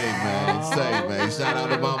 Hey man, shout out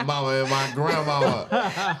to my mama and my grandmama.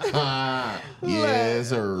 Yes,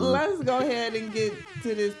 sir. Let's go ahead and get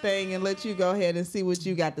to this thing and let you go ahead and see what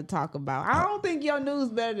you got to talk about. I don't think your news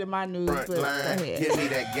better than my news, Front but go line, ahead. give me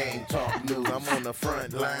that game talk news. I'm on the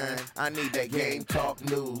front line. I need that game talk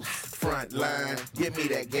news. Front line, give me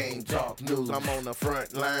that game talk news. I'm on the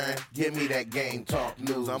front line. Give me that game talk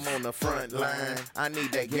news. I'm on the front line. I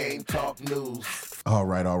need that game talk news. All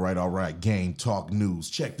right. Game talk news.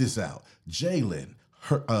 Check this out. Jalen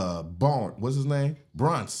what's his name?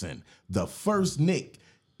 Bronson, the first Knick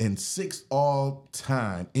in 6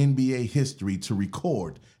 all-time NBA history to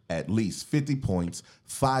record at least 50 points,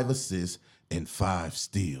 5 assists, and 5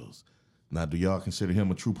 steals. Now, do y'all consider him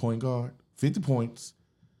a true point guard? 50 points,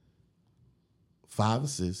 5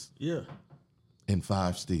 assists, Yeah, and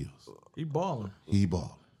 5 steals. he balling. He balling.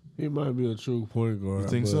 He might be a true point guard. You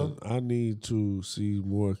think but so? I need to see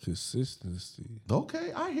more consistency.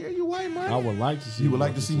 Okay, I hear you, White man. I would like to see. You would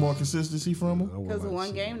like to see more consistency from him? I would Because like to one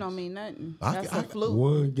see game more. don't mean nothing. I- That's I- a fluke.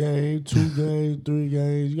 1 game, 2 games, 3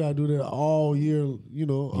 games. You gotta do that all year.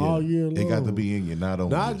 All year long. It got to be in you, not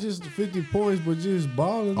only. Not just 50 points, but just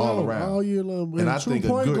balling All out around. all year long. And I true think a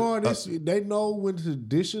point good- guard, they know when to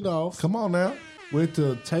dish it off, Come on now. when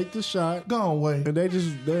to take the shot, Go on, Way. and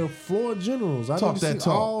they're floor generals. I Talk need to that see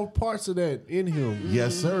talk. all parts of that in him.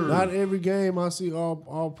 Yes, sir. Not every game I see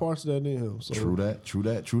all parts of that in him. So True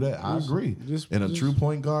that. I agree. And a just- true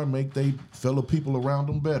point guard make they fellow people around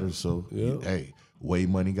them better. So, Yeah. hey, Way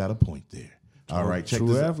Money got a point there. All right, check true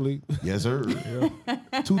this athlete. out. Yes, sir.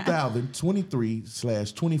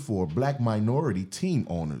 2023/24 Black minority team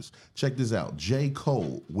owners. Check this out. J.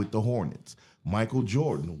 Cole with the Hornets. Michael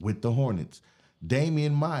Jordan with the Hornets.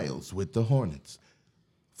 Damian Miles with the Hornets.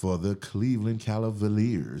 For the Cleveland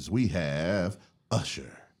Cavaliers, we have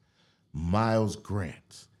Usher, Miles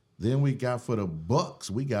Grant. Then we got for the Bucks,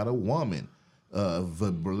 we got a woman,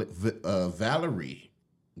 Valerie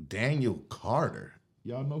Daniel Carter.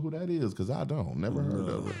 Y'all know who that is? Because I don't. Never heard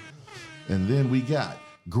of her. And then we got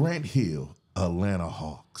Grant Hill, Atlanta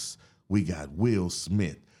Hawks. We got Will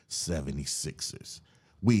Smith, 76ers.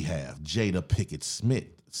 We have Jada Pickett Smith,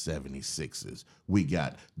 76ers. We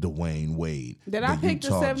got Dwayne Wade. Did I pick the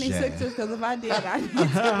Utah 76ers? Jazz. Because if I did, I need to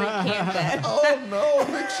recant that. Oh no,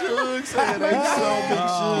 Big Suge said they so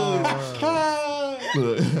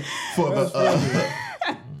Big Suge.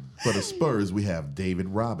 For the Spurs, we have David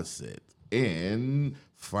Robinson. And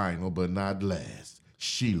final but not last,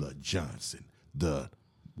 Sheila Johnson, the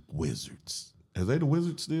Wizards. Are they the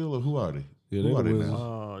Wizards still, or who are they? Yeah, who they're are the they Wizards.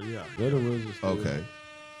 now? Yeah. They're the Wizards. Okay.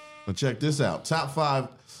 Now check this out. Top 5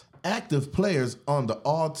 active players on the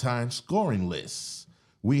all-time scoring list.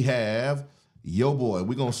 We have yo boy.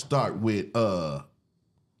 We're gonna start with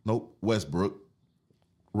Westbrook.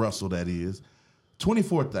 Russell, that is.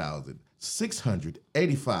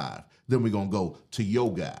 24,685. Then we're gonna go to yo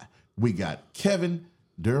guy. We got Kevin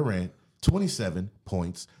Durant, 27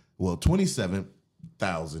 points. Well,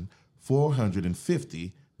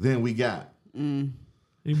 27,450. Then we got He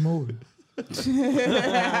moving.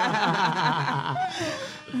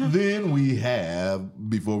 Then we have,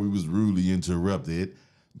 before we was rudely interrupted,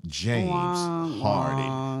 James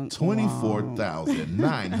Harden,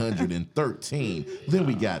 24,913. Then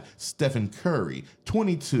we got Stephen Curry,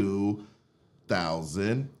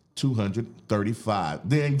 22,235.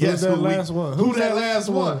 Then guess that who last one? Who Who's that that last last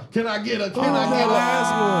one? one? Can I get a? Who's that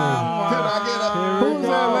last one? Can I get a? Who's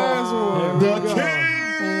that last one? The king.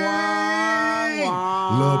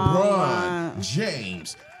 Wow. LeBron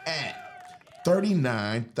James at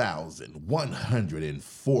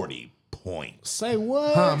 39,140 points. Say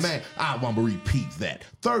what? Man, I want to repeat that.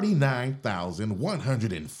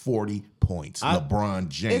 39,140 points. LeBron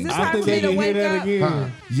James. Is this I time think for me they to can hear wake that up?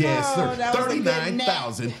 again. Yes, Oh, sir. that was a good nap.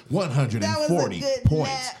 39,140 That was a good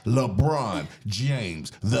points. nap. LeBron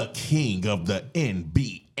James, the king of the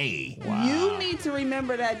NBA. You need to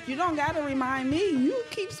remember that. You don't got to remind me. You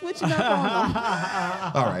keep switching up on them.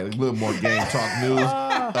 All right, a little more game talk news.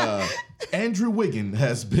 Andrew Wiggins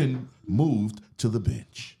has been moved to the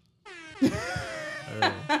bench.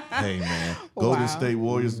 Hey, man. Golden Wow. State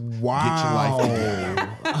Warriors, get your life together.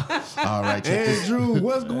 All right, check this. Andrew,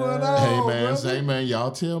 what's going on? Hey, man, brother? say, man, y'all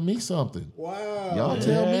tell me something. Wow. Y'all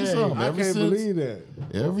tell me something. I Ever can't since- believe that.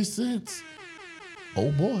 Ever since.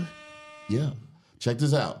 Oh, boy. Yeah. Check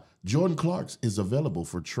this out. Jordan Clarkson is available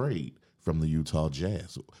for trade from the Utah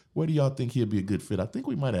Jazz. Where do y'all think he'd be a good fit? I think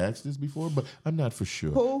we might have asked this before, but I'm not for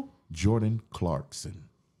sure. Who? Jordan Clarkson.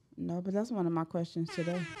 No, but that's one of my questions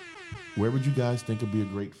today. Where would you guys think would be a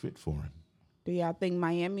great fit for him? Do y'all think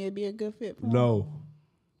Miami would be a good fit for him? No.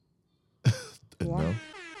 Why?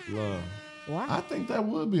 No. Why? I think that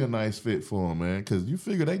would be a nice fit for him, man, because you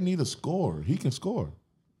figure they need a scorer. He can score.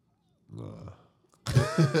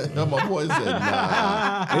 My boy said,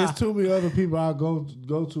 nah. There's too many other people I go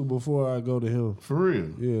to before I go to him. For real.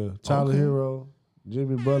 Yeah. Tyler Hero,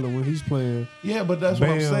 Jimmy Butler when he's playing. Yeah, but that's what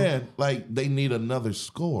I'm Bam. saying. Like, they need another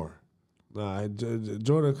score. Nah,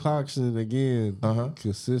 Jordan Clarkson again.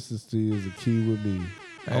 Consistency is the key with me.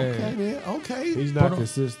 Okay, man. Okay. He's not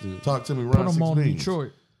consistent. Talk to me, Put Ron him on 16.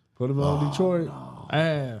 Detroit. Put him on Detroit.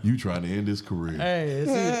 Hey, You trying to end his career.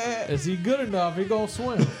 is he good enough? He gonna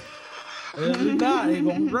swim. If he not, he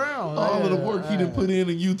gonna drown. All of the work he done put in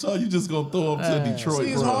Utah, you just going to throw him to Detroit,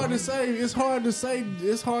 See, it's bro. hard to say. It's hard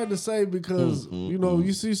to say because you know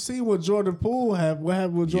you see what Jordan Poole had. What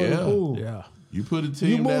happened with Jordan Yeah. Poole? Yeah, You put a You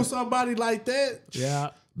team move that somebody like that.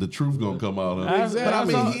 yeah. the truth going to come out of it. That's- But I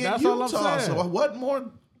mean, that's he in all- that's all Utah, I'm saying. so what more?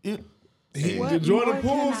 What Jordan more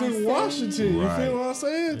Poole's can I in say? Washington. You Right. feel what I'm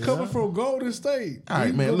saying? Coming from Golden State. All right,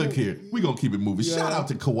 He man, gonna- look here. We're going to keep it moving. Shout out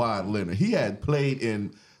to Kawhi Leonard. He had played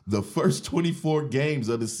in the first 24 games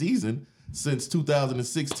of the season since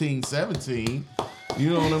 2016-17. You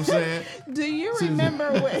know what I'm saying? Do you remember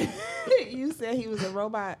when you said he was a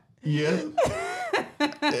robot? Yeah.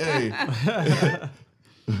 Hey.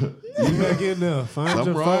 You back in there.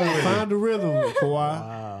 Something wrong with it. Find the rhythm,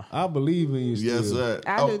 Kawhi. I believe in you still. Yes, sir.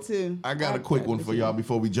 I do too. I got a quick one for y'all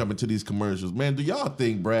before we jump into these commercials. Man, do y'all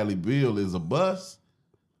think Bradley Beal is a bust?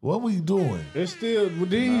 What we doing? It's still.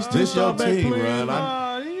 Did he still This your start back team, playing?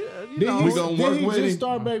 Ron. Did he, We gonna work did he with just him.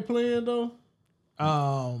 start back playing though?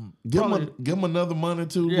 Give probably- him another month or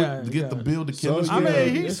two Yeah, to get the yeah. Bill to So, kill us. I mean, yeah,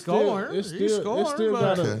 he's it's still- scoring. It's He's still, scoring, It still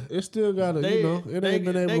but- gotta. It still gotta. You know, it ain't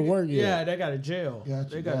been able to work yet. Yeah, they got a jail.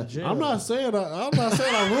 They got a jail. I'm not saying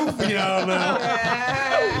I'm root for y'all now.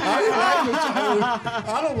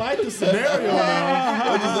 I don't like the scenario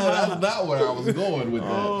now. That's not where I was going with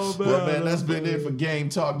that. But man, that's been it for Game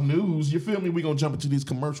Talk News. You feel me? We're gonna jump into these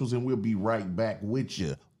commercials and we'll be right back with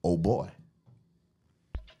you. Oh boy.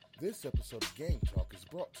 This episode of Game Talk is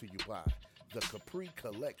brought to you by the Capri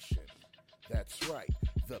Collection. That's right,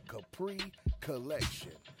 the Capri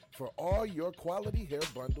Collection. For all your quality hair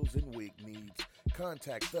bundles and wig needs,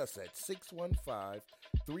 contact us at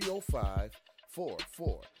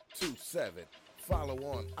 615-305-4427. Follow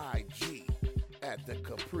on IG at the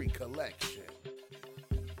Capri Collection.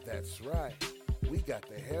 That's right, we got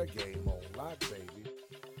the hair game on lock, baby.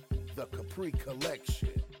 The Capri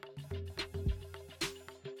Collection.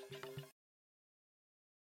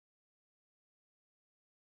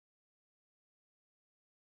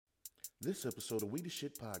 This episode of We the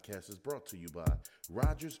Shit Podcast is brought to you by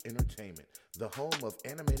Rogers Entertainment, the home of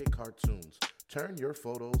animated cartoons. Turn your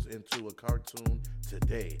photos into a cartoon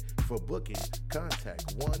today. For booking,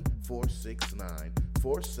 contact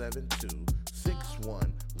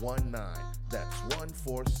 1-469-472-6119. That's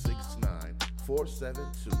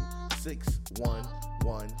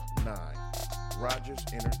 1-469-472-6119. Rogers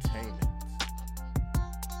Entertainment.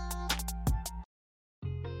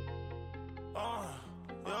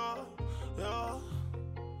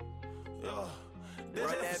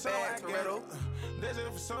 This is for so I get up. This is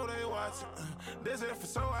for so they watch. This is for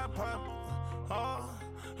so I pop. Oh,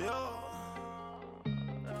 yo.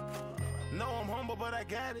 No, I'm humble, but I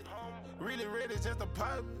got it. Really ready just to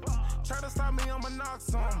pop. Try to stop me, I'ma knock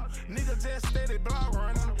some. Nigga just steady block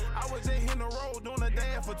running. I was just hitting the road doing a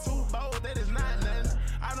dance for 2 balls. That is not nothing.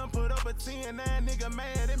 I done put up a 10, that nigga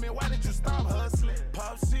mad at me. Why did you stop hustling?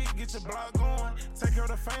 Pop shit, get your block going. Take care of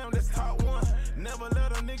the fam, that's top one. Never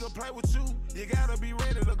let a nigga play with you. You gotta be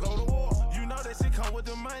ready to go to war. You know that shit come with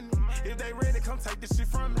the money. If they ready, come take this shit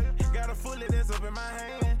from me. Got a fully that's up in my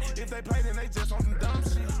hand. If they play, then they just on some dumb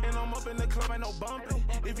shit. And I'm up in the club, ain't no bumping.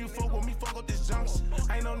 If you fuck with me, fuck up this junction.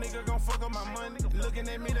 Ain't no nigga gon' fuck up my money. Looking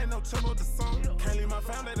at me, they no trouble with the song. Can't leave my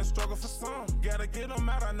family to struggle for some. Gotta get them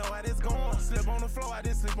out, I know how this going. Slip on the floor, I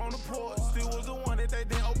didn't sleep on the porch. Still was the one that they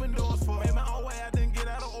didn't open doors for. Made my own way, I didn't get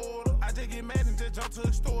out of order. I just get mad and just jump to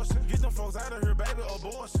extortion. Get them folks out of here, baby,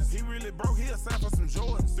 abortions. He really broke, he'll sign for some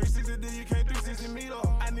Jordans. 360 D, you can't 360 me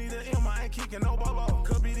though. I need an M, I ain't kicking no bolo.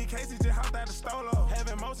 Could be the case, he just hopped out the stolo.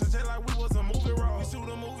 Having motion just like we was a movie role. We shoot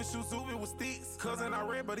a movie, shoot Zuby with sticks. Cousin I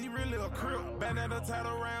read, but he really a crip. Bandana tied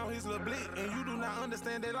around his little blick. And you do not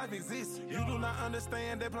understand that life exists. You do not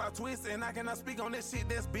understand that plot twist. And I cannot speak on that shit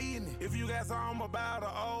that's beating it. If you got something about the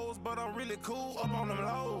O's, but I'm really cool up on them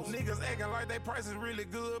lows. Niggas acting like they prices really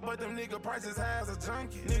good, but them nigga prices high as a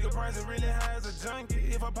junkie. Nigga prices really high as a junkie.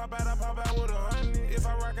 If I pop out, I pop out with 100. If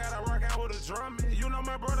I rock out, I rock out with a drum. You know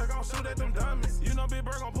my brother gon' shoot at them dummies. You know Big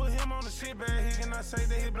Bird gon' put him on the shit bag. He cannot say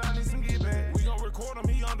that his blind needs some get back. We gon' record him,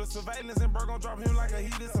 he under surveillance, and Bird gon' drop him like a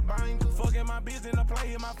heat is a binder. Fucking my bitch in the play,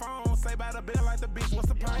 hit my phone. Say by the bell like the bitch, what's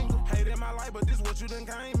the pain? Hate in my life, but this what you done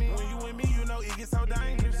came in. When you and me, you know it gets so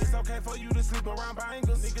dangerous. It's okay for you to sleep around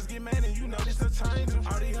bangers. Niggas get mad and you know this a change.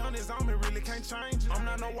 All these hundreds on me really can't change it. I'm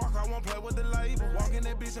not no walker, I won't play with the label. Walk in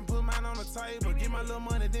that bitch and put mine on the table. Get my little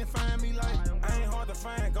money, then find me later. I ain't hard to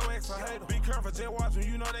find, go ask a hater. Be careful, just watch when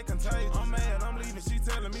you know they contagious. I'm mad, I'm leaving, she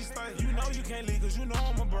telling me stay. You know you can't leave, cause you know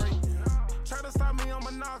I'ma break. Try to stop me, I'ma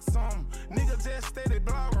knock some. Nigga just steady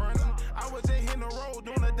block running. I was just hitting the road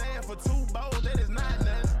doing a dance for 2 bowls, that is not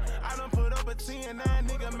nothing. I done put up a 10-9,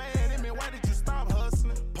 nigga mad at me, why did you stop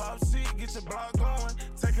hustling? Pop shit, get your block going.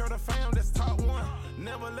 Take care of the fam, that's top one.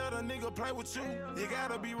 Never let a nigga play with you. You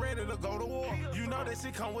gotta be ready to go to war. You know that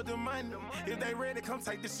shit come with the money. If they ready, come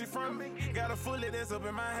take this shit from me. Got a fully that's up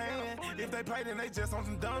in my hand. If they play, then they just on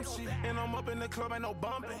some dumb shit. And I'm up in the club, ain't no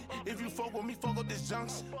bumping. If you fuck with me, fuck up this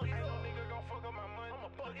junction.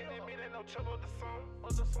 No trouble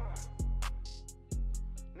with the song.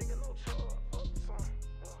 Nigga, no trouble with the song.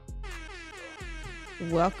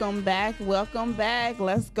 Welcome back.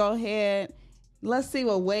 Let's go ahead. Let's see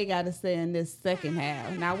what Way got to say in this second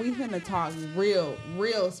half. Now we finna talk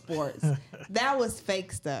real sports. That was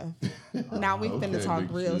fake stuff. Now we finna talk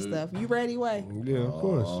real stuff. You ready, Way? Yeah, of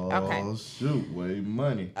course. Okay. Oh, shoot, Way,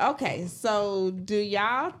 money. Okay, so do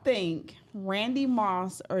y'all think Randy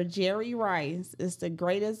Moss or Jerry Rice is the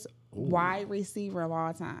greatest wide receiver of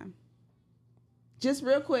all time? Just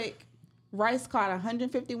real quick, Rice caught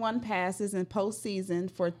 151 passes in postseason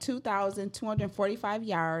for 2,245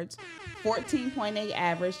 yards, 14.8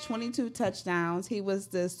 average, 22 touchdowns. He was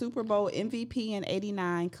the Super Bowl MVP in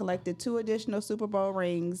 '89, collected 2 additional Super Bowl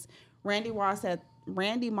rings. Randy Moss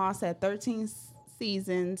had 13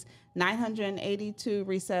 seasons, 982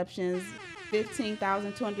 receptions,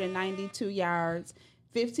 15,292 yards,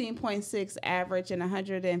 15.6 average, and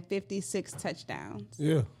 156 touchdowns.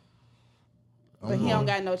 Yeah. But he don't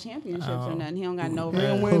got no championships or nothing. He don't got no He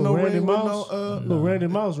don't rings. win no Randy ring with Moss? no. Randy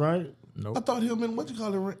Moss, right? Nope. I thought him and what you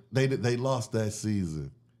call it? They lost that season.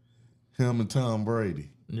 Him and Tom Brady.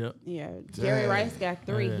 Yep. Yeah, Jerry Dang. Rice got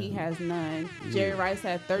 3. Yeah. He has none. Jerry Rice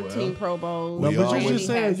had 13 Pro Bowls. No, We but always- you just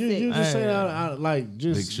saying you just Hey. saying out like Big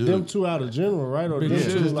just Suge. them two out of general, right? Or Big them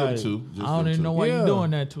Suge. two Just like them two. Just I don't them even two. know why Yeah. you doing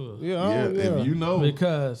that to us. yeah, If you know,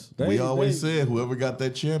 Because we always they- said whoever got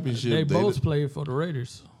that championship, they both played for the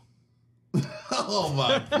Raiders. Oh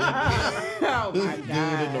my god! Oh my God!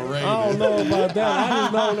 I don't know about that. I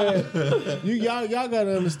just know that y'all got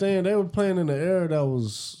to understand they were playing in the era that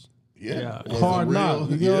was Yeah, Yeah. was hard a real- knock.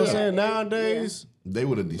 You know what I'm yeah. saying? Nowadays, They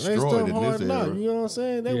would have they destroyed still in hard this knock. era. You know what I'm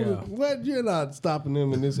saying? They Yeah. would. What you're not stopping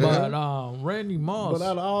them in this But era. Randy Moss, But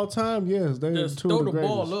out of all time, yes, they just two throw of the the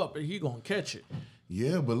greatest. ball up and he gonna catch it.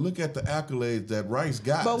 Yeah, but look at the accolades that Rice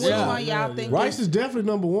got. But which Yeah. one y'all Yeah. think? Rice is definitely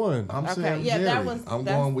number one. I'm Okay, saying yeah, Jerry. that was- I'm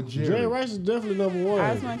that's- going with Jerry. Jerry Rice is definitely number one.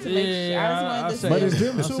 I just wanted to make sure. I just wanted to say- But say. it's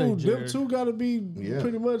them I say two. Them Jerry. two got to be Yeah.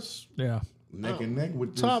 pretty much Yeah. Neck and neck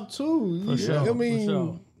with this. top two. For sure, I mean, for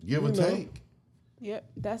sure. Give or you know. take. Yep,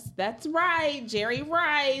 that's right, Jerry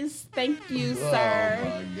Rice. Thank you, Oh sir.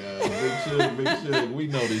 my God, Big Suge. We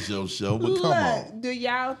know this your show, but come on. Look, do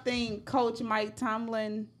y'all think Coach Mike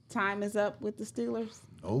Tomlin time is up with the Steelers?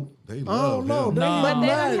 Oh, they I love don't know. him. They Nah. But they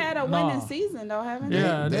not- haven't had a winning Nah. season though, haven't they?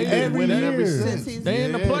 Yeah, They they, been every winning year. ever Since since. he's- they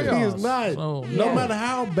in the Yeah. playoffs. He is not. So, No Yeah. matter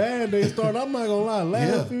how bad they start, I'm not gonna lie.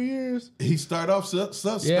 Last Yeah. few years, He started off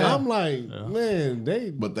suspect, Yeah. I'm like, man, they.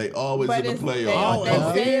 but they always But in it's, the they, playoffs.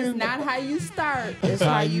 they say it's And- not how you start, it's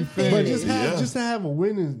how you finish. But just Yeah. to have a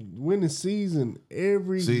winning season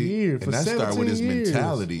every See, year for and that 17 started with his years.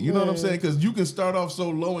 mentality. You know what I'm Man. saying? Because you can start off so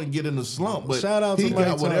low and get in a slump, but Shout out he to got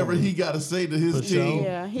Mike whatever Tomlin. he got to say to his For sure. team.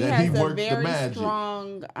 Yeah, he that has he a worked the very magic.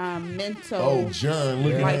 strong mental. Oh, John,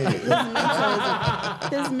 look Like at his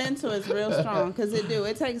that. mental is real strong because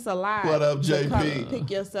it takes a lot. What up, to JP? come pick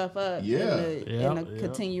yourself up. Yeah. and Yep.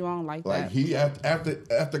 continue on like Like that. he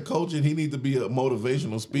after coaching, he needs to be a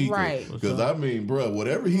motivational speaker. Right. Because I mean, bro,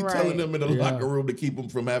 whatever he Right. telling them in the Yeah. locker room to keep them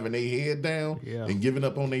from having their head down Yeah. and giving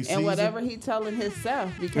up on their season. And whatever he telling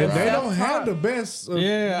himself because And they don't self-talk- have the best,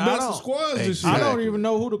 Yeah, I best don't- squads this Exactly. year. I don't even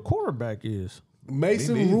know who the quarterback is.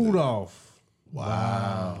 Mason Me neither. Rudolph.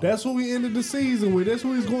 Wow. That's who he ended the season with. That's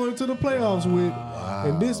who he's going to the playoffs with.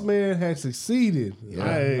 And this man has succeeded.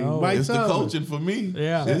 Hey, No. Mike It's the Tomlin. coaching for me.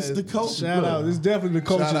 Yeah. It's the coaching. Shout bro. out. It's definitely the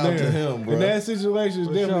coaching Shout out there. to him, bro. In that situation, it's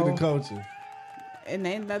For definitely sure. the coaching. And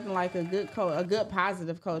ain't nothing like a good coach, a good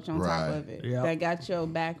positive coach on top Right. of it Yep. that got your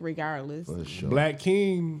back regardless. For sure. Black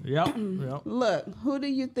King. Yep. Yep. Look, who do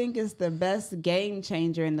you think is the best game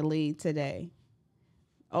changer in the league today?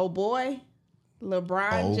 Oh boy,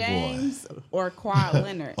 LeBron Oh, boy. James or Kawhi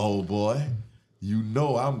Leonard? Oh boy, you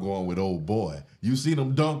know I'm going with old boy. You seen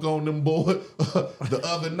him dunk on them boy the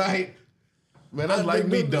other night? Man, that's like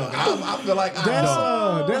me dunking. I feel like I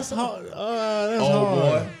dunk. That's hard. That's Oh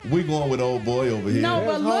hard. boy, we going with old boy over here. No,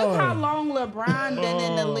 but That's look hard. how long LeBron been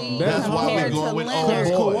in the league That's why we compared to going with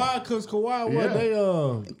Leonard. old boy. Cause Kawhi,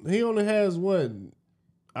 Yeah. he only has what?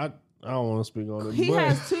 I don't want to speak on it. He but,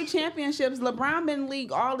 has 2 championships. LeBron been in the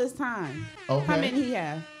league all this time. Okay. How many he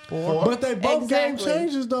have? but they both game Exactly.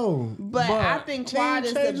 changers though. But I think Kawhi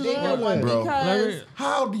is the changes bigger all one that. Bro. because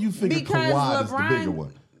How do you figure Because Kawhi is the LeBron- bigger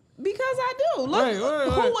one? I do. Look, Wait.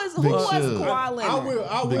 who was Should. Kawhi Leonard?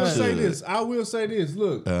 I will Big say should. this. I will say this.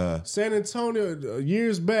 Look, San Antonio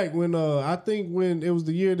years back when I think when it was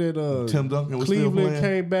the year that Tim Duncan was still Cleveland playing?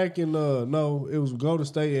 came back and no, it was Golden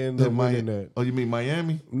State and That winning that. Oh, you mean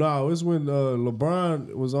Miami? No, it's when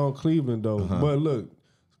LeBron was on Cleveland though. But look,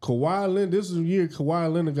 Kawhi Leonard. This was the year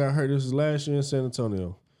Kawhi Leonard got hurt. This was last year in San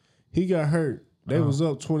Antonio. He got hurt. They was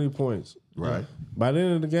up 20 points. Right. By the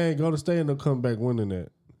end of the game, Golden State and they'll come back winning that.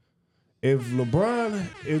 If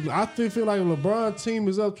I feel like if LeBron's team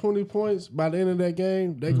is up 20 points by the end of that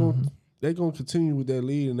game, they gonna continue with that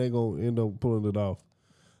lead and they gonna end up pulling it off.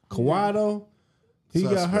 Kawhi though, he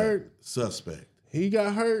got hurt. Suspect. He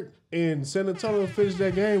got hurt, and San Antonio finished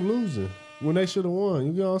that game losing when they should have won.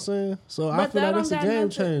 You know what I'm saying? So I But feel that like that's a don't got game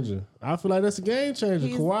nothing- changer. I feel like that's a game changer.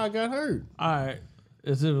 He's- Kawhi got hurt. All right.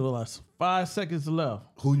 Is it like 5 seconds left?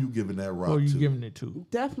 Who you giving that rock Who are you to? giving it to?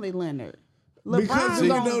 Definitely Leonard. Because LeBron you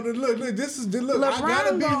gon- know, look, this is the look. I LeBron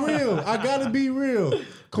gotta be gon- real. I gotta be real.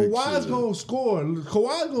 Kawhi's gonna score.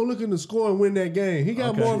 Kawhi's gonna look in the score and win that game. He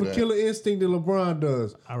got Okay. more of a killer instinct than LeBron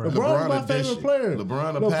does. All right. LeBron's LeBron my a dish favorite it. player.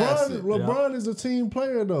 LeBron a pass it. LeBron is a team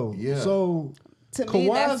player though. Yeah. So To me,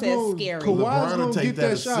 that says gonna, scary. Kawhi's LeBron will gonna take get that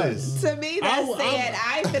that shot. assist. To me, that said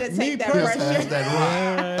I finna me take that personally- Just pass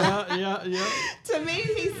pressure. that rock. Yeah. To me,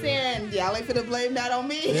 he's saying y'all ain't finna blame that on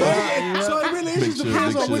me. So it really Big just shit,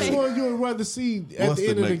 depends big on which shit. one you would rather see at What's the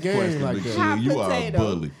end of the next game question, like Big that. Shit? Hot You are a potato.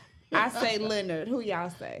 bully. I say Leonard. Who y'all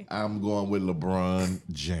say? I'm going with LeBron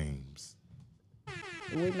James.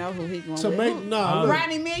 We know who he going To with. make Who- no, look,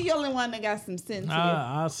 Ronnie, me and you only one that got some sense here.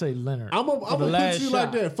 I'll say Leonard. I'm For gonna the put last you shot.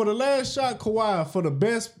 like that. For the last shot, Kawhi. For the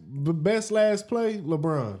best last play,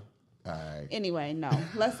 LeBron. All right. Anyway, no.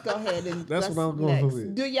 Let's go ahead and That's let's what I'm going next.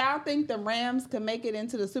 with. Do y'all think the Rams can make it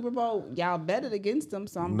into the Super Bowl? Y'all betted against them,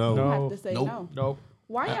 so I'm No. gonna No. have to say Nope. no. Nope.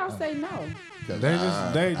 Why y'all say no? 'Cause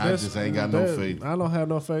I I just ain't got no faith. I don't have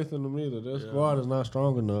no faith in them either. Their squad is not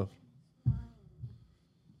strong enough.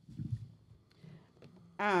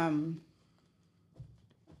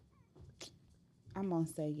 I'm gonna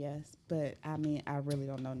say yes, but I mean I really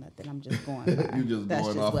don't know nothing. I'm just going. By. You just That's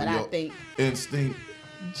going just off what of I your think. instinct.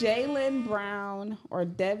 Jaylen Brown or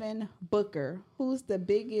Devin Booker, who's the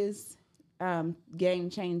biggest game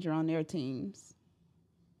changer on their teams?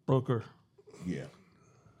 Booker. Yeah.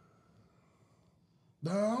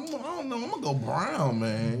 No, I don't know. I'm gonna go Brown,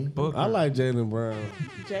 man. Booker. I like Jaylen Brown.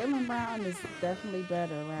 Jaylen Brown is definitely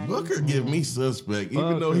better, right? Booker give me suspect,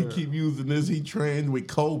 even though he Booker. keep using this. He trained with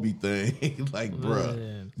Kobe thing. Like, bruh,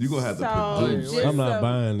 Man. you gonna have to So produce. just I'm not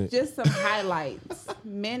buying it. Just some highlights.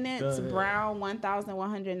 Minutes: Go ahead. Brown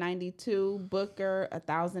 1,192, Booker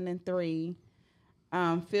 1,003.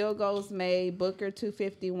 Field goals made: Booker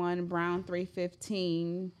 251, Brown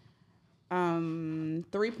 315.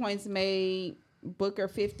 3 points made: Booker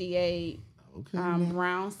 58, Okay.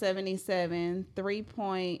 Brown 77. 3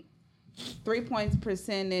 points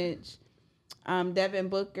percentage. Devin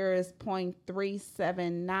Booker is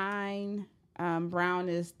 .379. Brown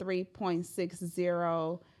is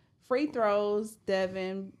 3.60. Free throws,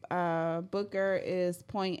 Devin Booker is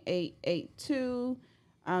 .882.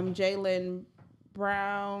 Jaylen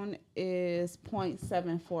Brown is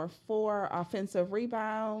 .744. Offensive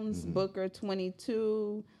rebounds, Booker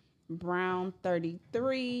 22. Brown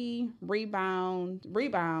 33.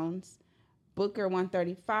 Rebounds. Booker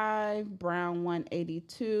 135, Brown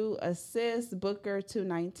 182. Assists, Booker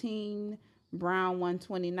 219, Brown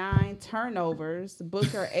 129. Turnovers,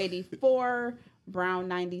 Booker 84, Brown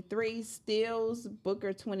 93. Steals,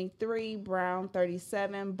 Booker 23, Brown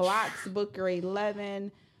 37. Blocks, Booker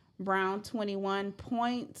 11, Brown 21.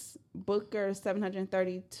 Points, Booker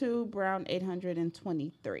 732, Brown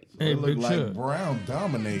 823. Hey, It look Big like Shug. Brown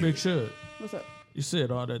dominated. Big Shug. What's up? You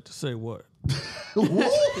said all that to say what?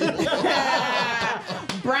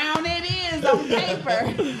 Brown it is on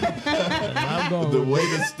paper. I'm going The way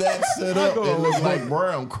the stats set up, it looks like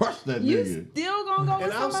Brown crushed that You nigga. still gonna go And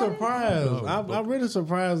with I'm somebody? surprised. I'm really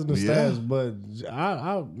surprised in the Yeah. stats, but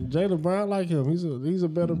I Jaylen Brown like him. He's a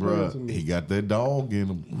better player to Bruh, me. he got that dog in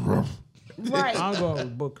him. Bruh. Right. I'm going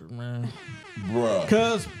with Booker, man. Bruh.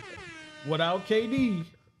 Because without KD,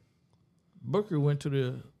 Booker went to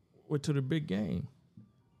the big game.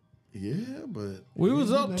 Yeah, but We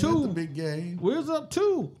was up ain't two. at the big game. We was up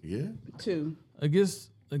 2 Yeah, 2. against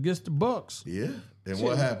the Bucks. yeah. And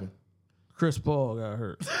what happened? Chris Paul got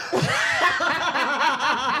hurt.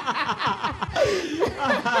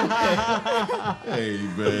 Hey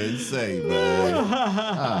man, say man. All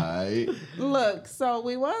right. Look, so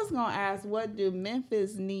we was gonna ask, what do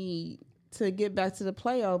Memphis need to get back to the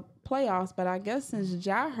playoffs? But I guess since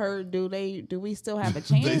Ja hurt, do we still have a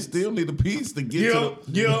chance? They still need a piece to get to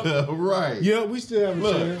Yep. right. Yeah, we still have a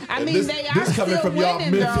Look, chance. I mean, this, they are this coming still from y'all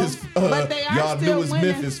winning, Memphis, though, but they are y'all still newest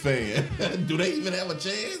winning. Memphis fan. Do they even have a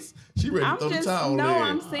chance? She ready to I'm throw just the towel no. in.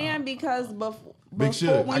 I'm saying because before Big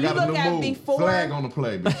Shug, when I you got a look new at move. before Flag on the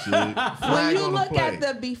play, Big Shug. when Flag you on the look play. at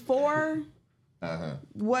the before uh-huh.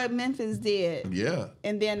 what Memphis did, Yeah.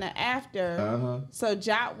 and then the after. Uh-huh. So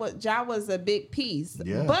Ja was a big piece.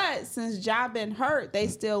 Yeah. But since Ja been hurt, they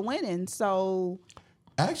still winning. So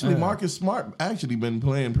Actually, Marcus Smart actually been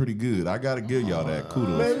playing pretty good. I gotta give y'all that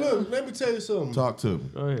kudos. Man, look, let me tell you something. Talk to me.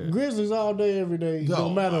 Go ahead. Grizzlies all day, every day. Oh, No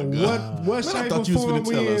matter my God. what Man, I shape thought or you was form finna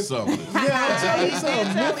we tell in. us something. Yeah, I'm telling you He something. did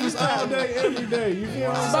tell me Memphis all something. day, every day. You get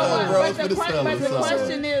what I'm But, saying? bro, but, the, finna tell but us the something.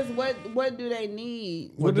 question is, what do they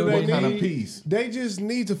need? What do What they kind of need? piece? They just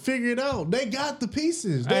need to figure it out. They got the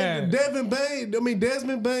pieces. Hey. Desmond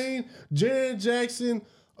Bain, Jaren Jackson.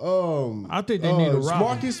 I think they need a Robin.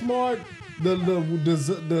 Marcus Smart.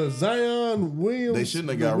 The Zion Williams. They shouldn't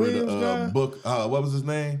have got rid Williams guy. of Book. What was his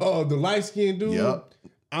name? Oh, the light skinned dude. Yep.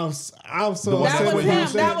 I'm so The one upset That was with with him.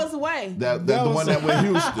 Houston. That was Way. That That the was- one that went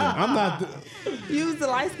Houston. I'm not. You was the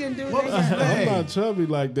light skinned dude. What was his I'm name? not chubby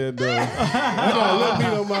like that though. I got a little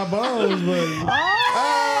meat on my bones, but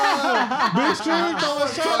big string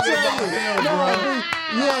throwing shots at me.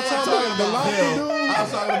 You are talking about the light dude. I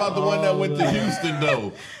was talking about the one that went to Houston,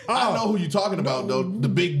 though. I know who you're talking about, though. The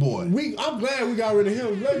big boy. I'm glad we got rid of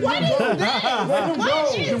him. Let him go. Let him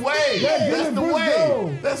go. The way. Let That's the Gilbert way.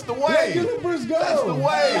 go. That's the Let way. Gilbert go. That's the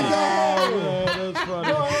way. That's funny.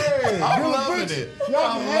 Go ahead. I'm Gilbert loving Brooks, it. y'all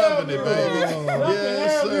I'm can have loving it, him. baby. Y'all can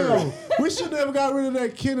Yes, have sir. him. We should never got rid of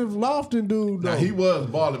that Kenneth Lofton dude, though. Now, he was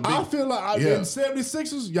balling big. I feel like Yeah. in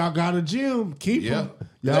 76ers, y'all got a gym. Keep Yeah. him.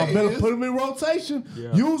 Y'all There better he is. put him in rotation.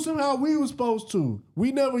 Yeah. Use him how we was supposed to.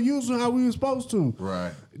 We never used him how we was supposed to.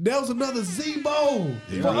 Right. That was another Z-Bo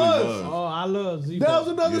He for really us. was. Oh, I love Zebo. That was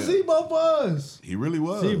another Yeah. Z-Bo for us. He really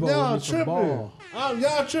was. Zebo. Y'all with the tripping. ball.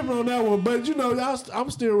 Y'all tripping on that one. But,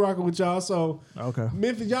 I'm still rocking with y'all. So, Okay.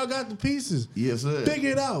 Memphis, y'all got the pieces. Yes, sir.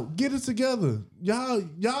 Figure it out. Get it together. Y'all,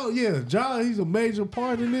 yeah. John, he's a major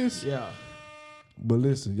part in this. Yeah. But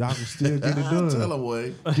listen, y'all can still get it done. Tell him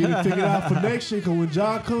way. Get it figured out for next year. Because when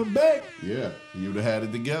John come back, Yeah. You would have had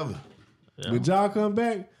it together. when John come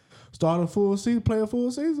back, start a full season, play a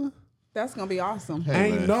full season. That's gonna be awesome. Hey,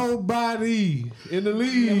 Ain't man. nobody in the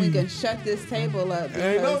league. And we can shut this table up. Ain't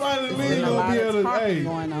because nobody in the there's league been a gonna lot be of able to. talking Hey,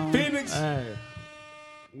 going on. Phoenix, Hey,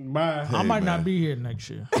 bye. I might man. not be here next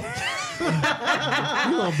year. You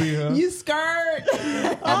gonna be here. You scared?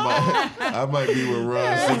 I might be with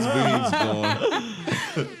Ron Six Beans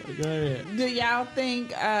going. Go ahead. Do y'all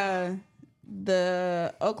think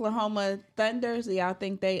the Oklahoma Thunder? Do y'all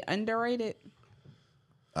think they underrated?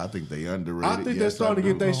 I think they underrated. I think Yes, they're starting to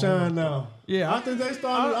I get their do. shine now. Yeah. I think they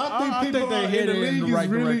started. I think people they in headed the in league the is right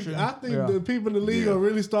really. direction. I think Yeah. the people in the league Yeah. are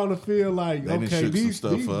really starting to feel like, They done okay, shook some these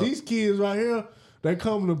stuff up. these kids right here, they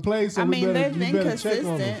coming to play. So I mean, we better, they've we been better check on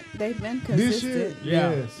them. consistent. They've been This year, consistent. Yeah.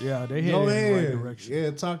 yes. Yeah, they Go headed in the right ahead. direction.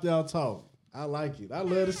 Yeah, talk y'all talk. I like it. I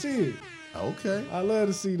love to see it. Okay. I love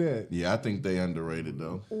to see that. Yeah, I think they underrated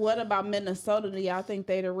though. What about Minnesota? Do y'all think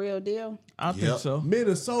they the real deal? I think Yep. so.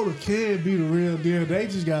 Minnesota can be the real deal. They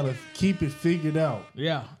just gotta keep it figured out.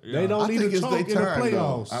 Yeah. They don't I need think to it's talk their in the turn though.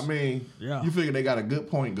 playoffs. I mean, Yeah. you figure they got a good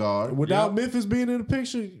point guard. Without Yep. Memphis being in the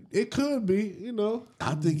picture, it could be,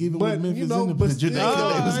 I think even But, with Memphis you know, in the but picture, they still-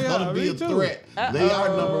 was yeah, going to be me a too. threat. They are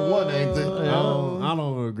number one, ain't they? I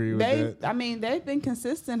don't agree with that. I mean, they've been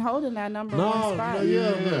consistent holding that number one No, spot.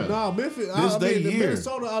 Yeah. no, Memphis. This they the year.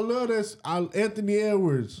 Minnesota. I love this. Anthony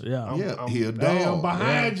Edwards. Yeah. Yeah, he a Hey, I'm dog.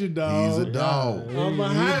 behind you, dog. He's a dog. I'm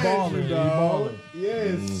behind balling, you, he dog. balling.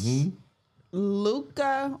 Yes.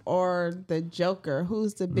 Luka or the Joker?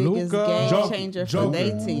 Who's the biggest game Joker. changer for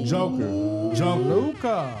their team? Joker.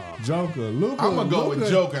 Luka. I'm gonna go with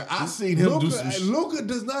Joker. I seen him do some shit. Luka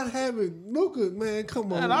does not have it. Luka, man,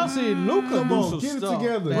 come on. And I seen Luka Come do on, some get it stuff.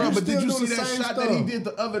 together. man. Bro, You but did still you doing see the that same shot that he stuff. did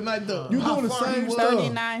the other night? You how doing the far he same was? stuff.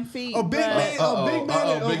 39 feet. A big but- man, a big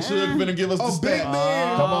man. Big Suge finna give us the a big stats.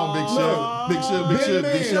 man. Come on, Big Suge. Big Suge, Big Suge,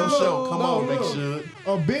 this your show. Come on, Big look. Suge.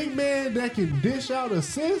 A big man that can dish out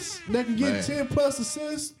assists, that can get Man. 10 plus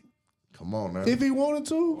assists Come on, man. if he wanted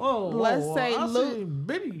to. Let's say I Luke- seen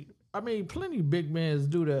plenty big men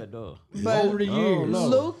do that though. But over the years. no.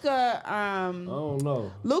 Luka, I don't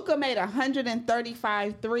know. Luka made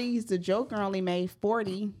 135 threes. The Joker only made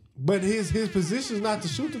 40. But his position's not to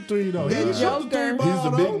shoot the three, though. The He can shoot Joker- the three ball, He's the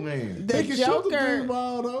though. big man. The He can shoot the Joker, three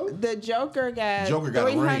ball, though. the Joker got Joker got a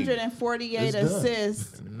ring. 348 It's done.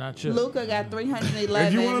 assists. Not yet. Luka got 311.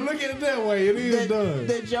 If you want to look at it that way, it is done.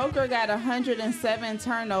 The Joker got 107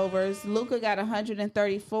 turnovers. Luka got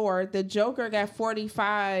 134. The Joker got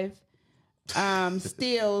 45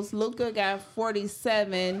 steals. Luka got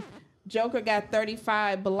 47. Joker got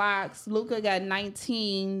 35 blocks. Luka got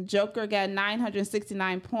 19. Joker got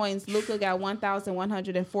 969 points. Luka got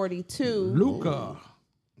 1,142. Luka.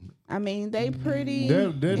 I mean, they pretty. They're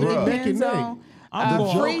it neck and depends neck. on. I'm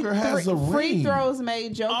going- Joker has a free ring. throws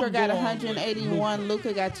made. Joker I'm got going 181.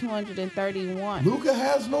 Luka got 231. Luka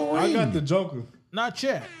has no ring. I got the Joker. Not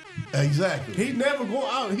yet. Exactly. He's never going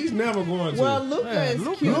out. He's never going to. Well, Luka Man, is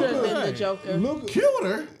Luka- cuter Luka, than the hey. Joker. Luka,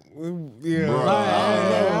 Cuter. yeah. Bro.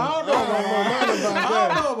 I don't know nothing about that. I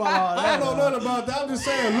don't know about all I that. don't know nothing about that. I'm just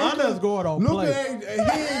saying, I'm just going on Luka play. ain't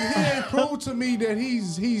he ain't proved to me that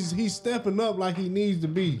he's stepping up like he needs to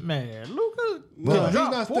be. Man, Luka. No, he's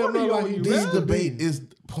not stepping up like he This needs to be. debate is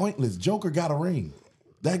pointless. Joker got a ring.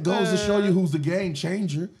 That goes to show you who's the game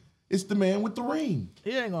changer. It's the man with the ring.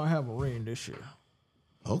 He ain't gonna have a ring this year.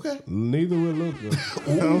 Okay. Neither will Luka.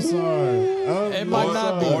 I'm sorry. It might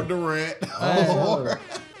not be. Or Durant. Or,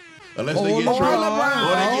 unless they get LeBron. traded. LeBron.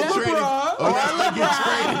 Or they get traded. LeBron. Unless they get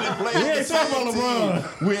traded and play. We ain't talking about LeBron.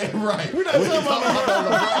 We ain't right. We're not talking about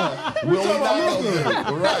LeBron. We're not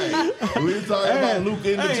talking right. We're talking about Luka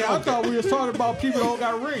and the Hey, I Joker. thought we was talking about people that don't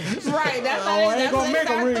got rings. Right, that's Oh, why ain't gonna make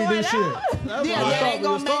a ring this year. Yeah, That's what I they thought ain't we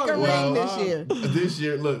gonna was make a talking ring about. this year. This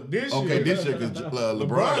year, look. This okay, year. this year because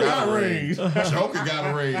LeBron got a ring. Joker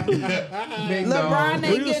got a ring. LeBron We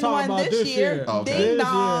ain't was getting talking one about this this year. year. Okay. Ding This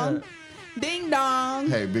dong. year. Ding dong.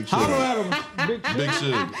 Hey, Big How do Sugar. I big Big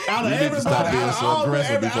Sugar. Out You of need to stop everybody, being out so of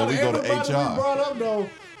aggressive before we go to everybody we HR. brought up though,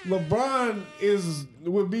 LeBron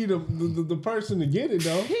would be the person to get it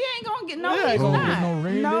though. He ain't gonna get no. Yeah, He's gonna not. get no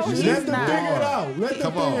ring No, this he's year. Let them not. figure it out. Let them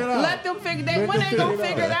Come on. figure it out. Let them figure. Let When them they gonna figure it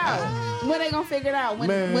figure it out? When they gonna figure it out?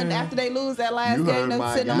 Man. When after they lose that last You game, heard to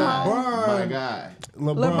my send them guy. home. LeBron. My guy.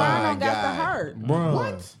 LeBron LeBron. don't got the guy. hurt.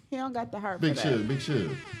 What? He don't got the hurt. Big for that. Sugar. Big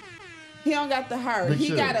Sugar. He don't got the hurt. Big He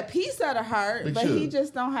Sugar. got a piece of the hurt, Big but he Sugar.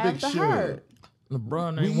 just don't have Big the Sugar. hurt.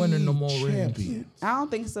 LeBron ain't winning no more rings. champions. I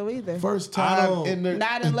don't think so either. First I time don't- in the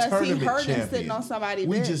Not unless he tournament hurt and champion. sitting on somebody's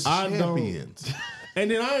We bench. just I don't- champions.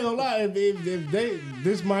 And then I ain't gonna lie, if they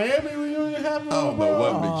this Miami reunion happens, I don't know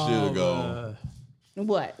what Big Sugar go.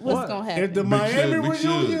 What's What? gonna happen? If the Big Miami Sugar, Big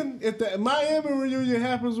Sugar. reunion, if the Miami reunion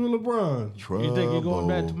happens with LeBron, You think you're going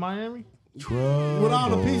back to Miami? Trouble. with all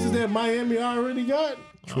the pieces that Miami already got,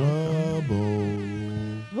 Trouble.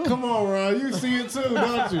 come on, Ron, you see it too,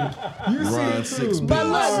 don't you? You see Ron it too. Six But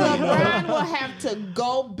look, Oh, LeBron will have to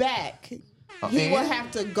go back. He And will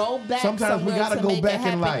have to go back. sometimes we somewhere gotta to go make back it in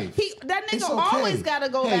happen. life. That It's nigga okay. always gotta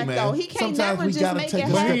go Hey, back man, though. He can't sometimes never we just gotta make take it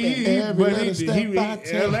a step happen. back. Every but other step by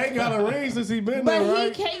step. LA got a ring since he been But there,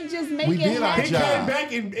 right? he can't just make We it did our happen. He job. came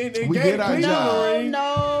back and We gave did our Cleveland job. a ring.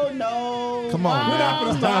 No. Come on, Wow. man.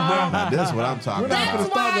 gonna stop Now, that's what I'm talking We're not about. gonna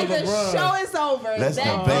That's why stop the with LeBron. show is over. Let's That's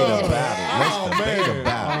debate it. about it. Let's Oh, debate man.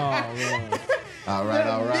 about it. All right,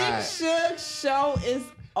 all The Big right. Suge show is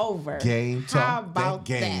over. Game talk. How about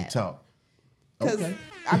that game that? talk. Because Okay.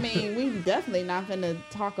 I mean, we definitely not finna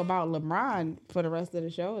talk about LeBron for the rest of the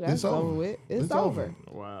show. That's It's over over. with. It's It's over. over.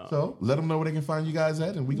 Wow. So let them know where they can find you guys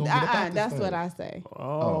at, and we gonna get about this That's thing. what I say.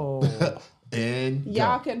 Oh. And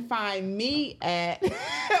Y'all go. can find me at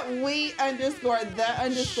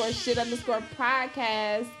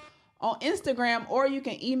we_the_shit_podcast on Instagram, or you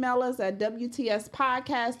can email us at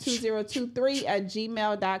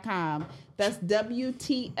WTSpodcast2023@gmail.com. That's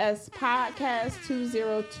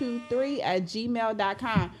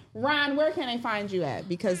WTSpodcast2023@gmail.com. Ron, where can they find you at?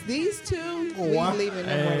 Because these two, we leaving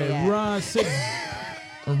them where they Hey, at.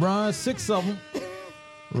 Ron 6 of them.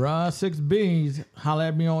 Ron 6 Beans. Holla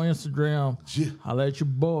at me on Instagram. Yeah. Holla at your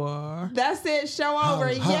boy. That's it. Show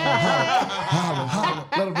over. Yeah. Holla.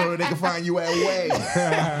 Let them know where they can find you at Way.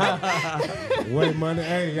 Wait money.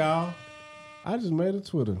 Hey, y'all. I just made a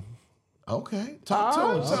Twitter. Okay. Talk to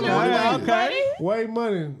him. Tell shit. him what it is. Okay. Wait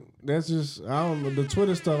money. That's just, I don't know. The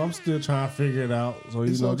Twitter stuff, I'm still trying to figure it out. So,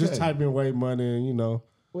 It's okay. just type in Wait Money and,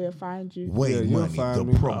 We'll find you. Way Yeah, you'll Money, find the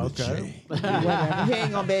me. protege. Whatever. He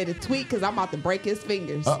ain't gonna be able to tweet because I'm about to break his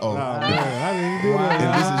fingers. Uh-oh. Oh, man. I didn't do And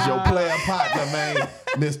that. this is your player partner, man,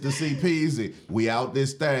 Mr. C. Peasy. We out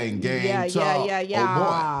this thing, game Yeah, talk.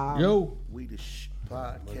 yeah. Oh, Yo. We the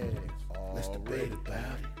podcast. Let's debate about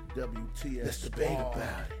it. WTS. Let's debate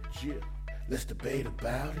about it. Yeah. Let's debate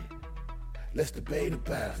about it. Let's debate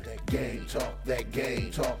about it. That game talk. That game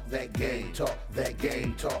talk. That game talk. That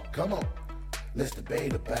game talk. Come on. Let's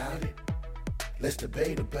debate about it. Let's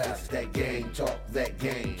debate about it. That game talk. That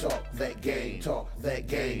game talk. That game talk. That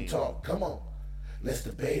game talk. Come on. Let's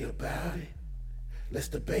debate about it. Let's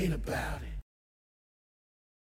debate about it.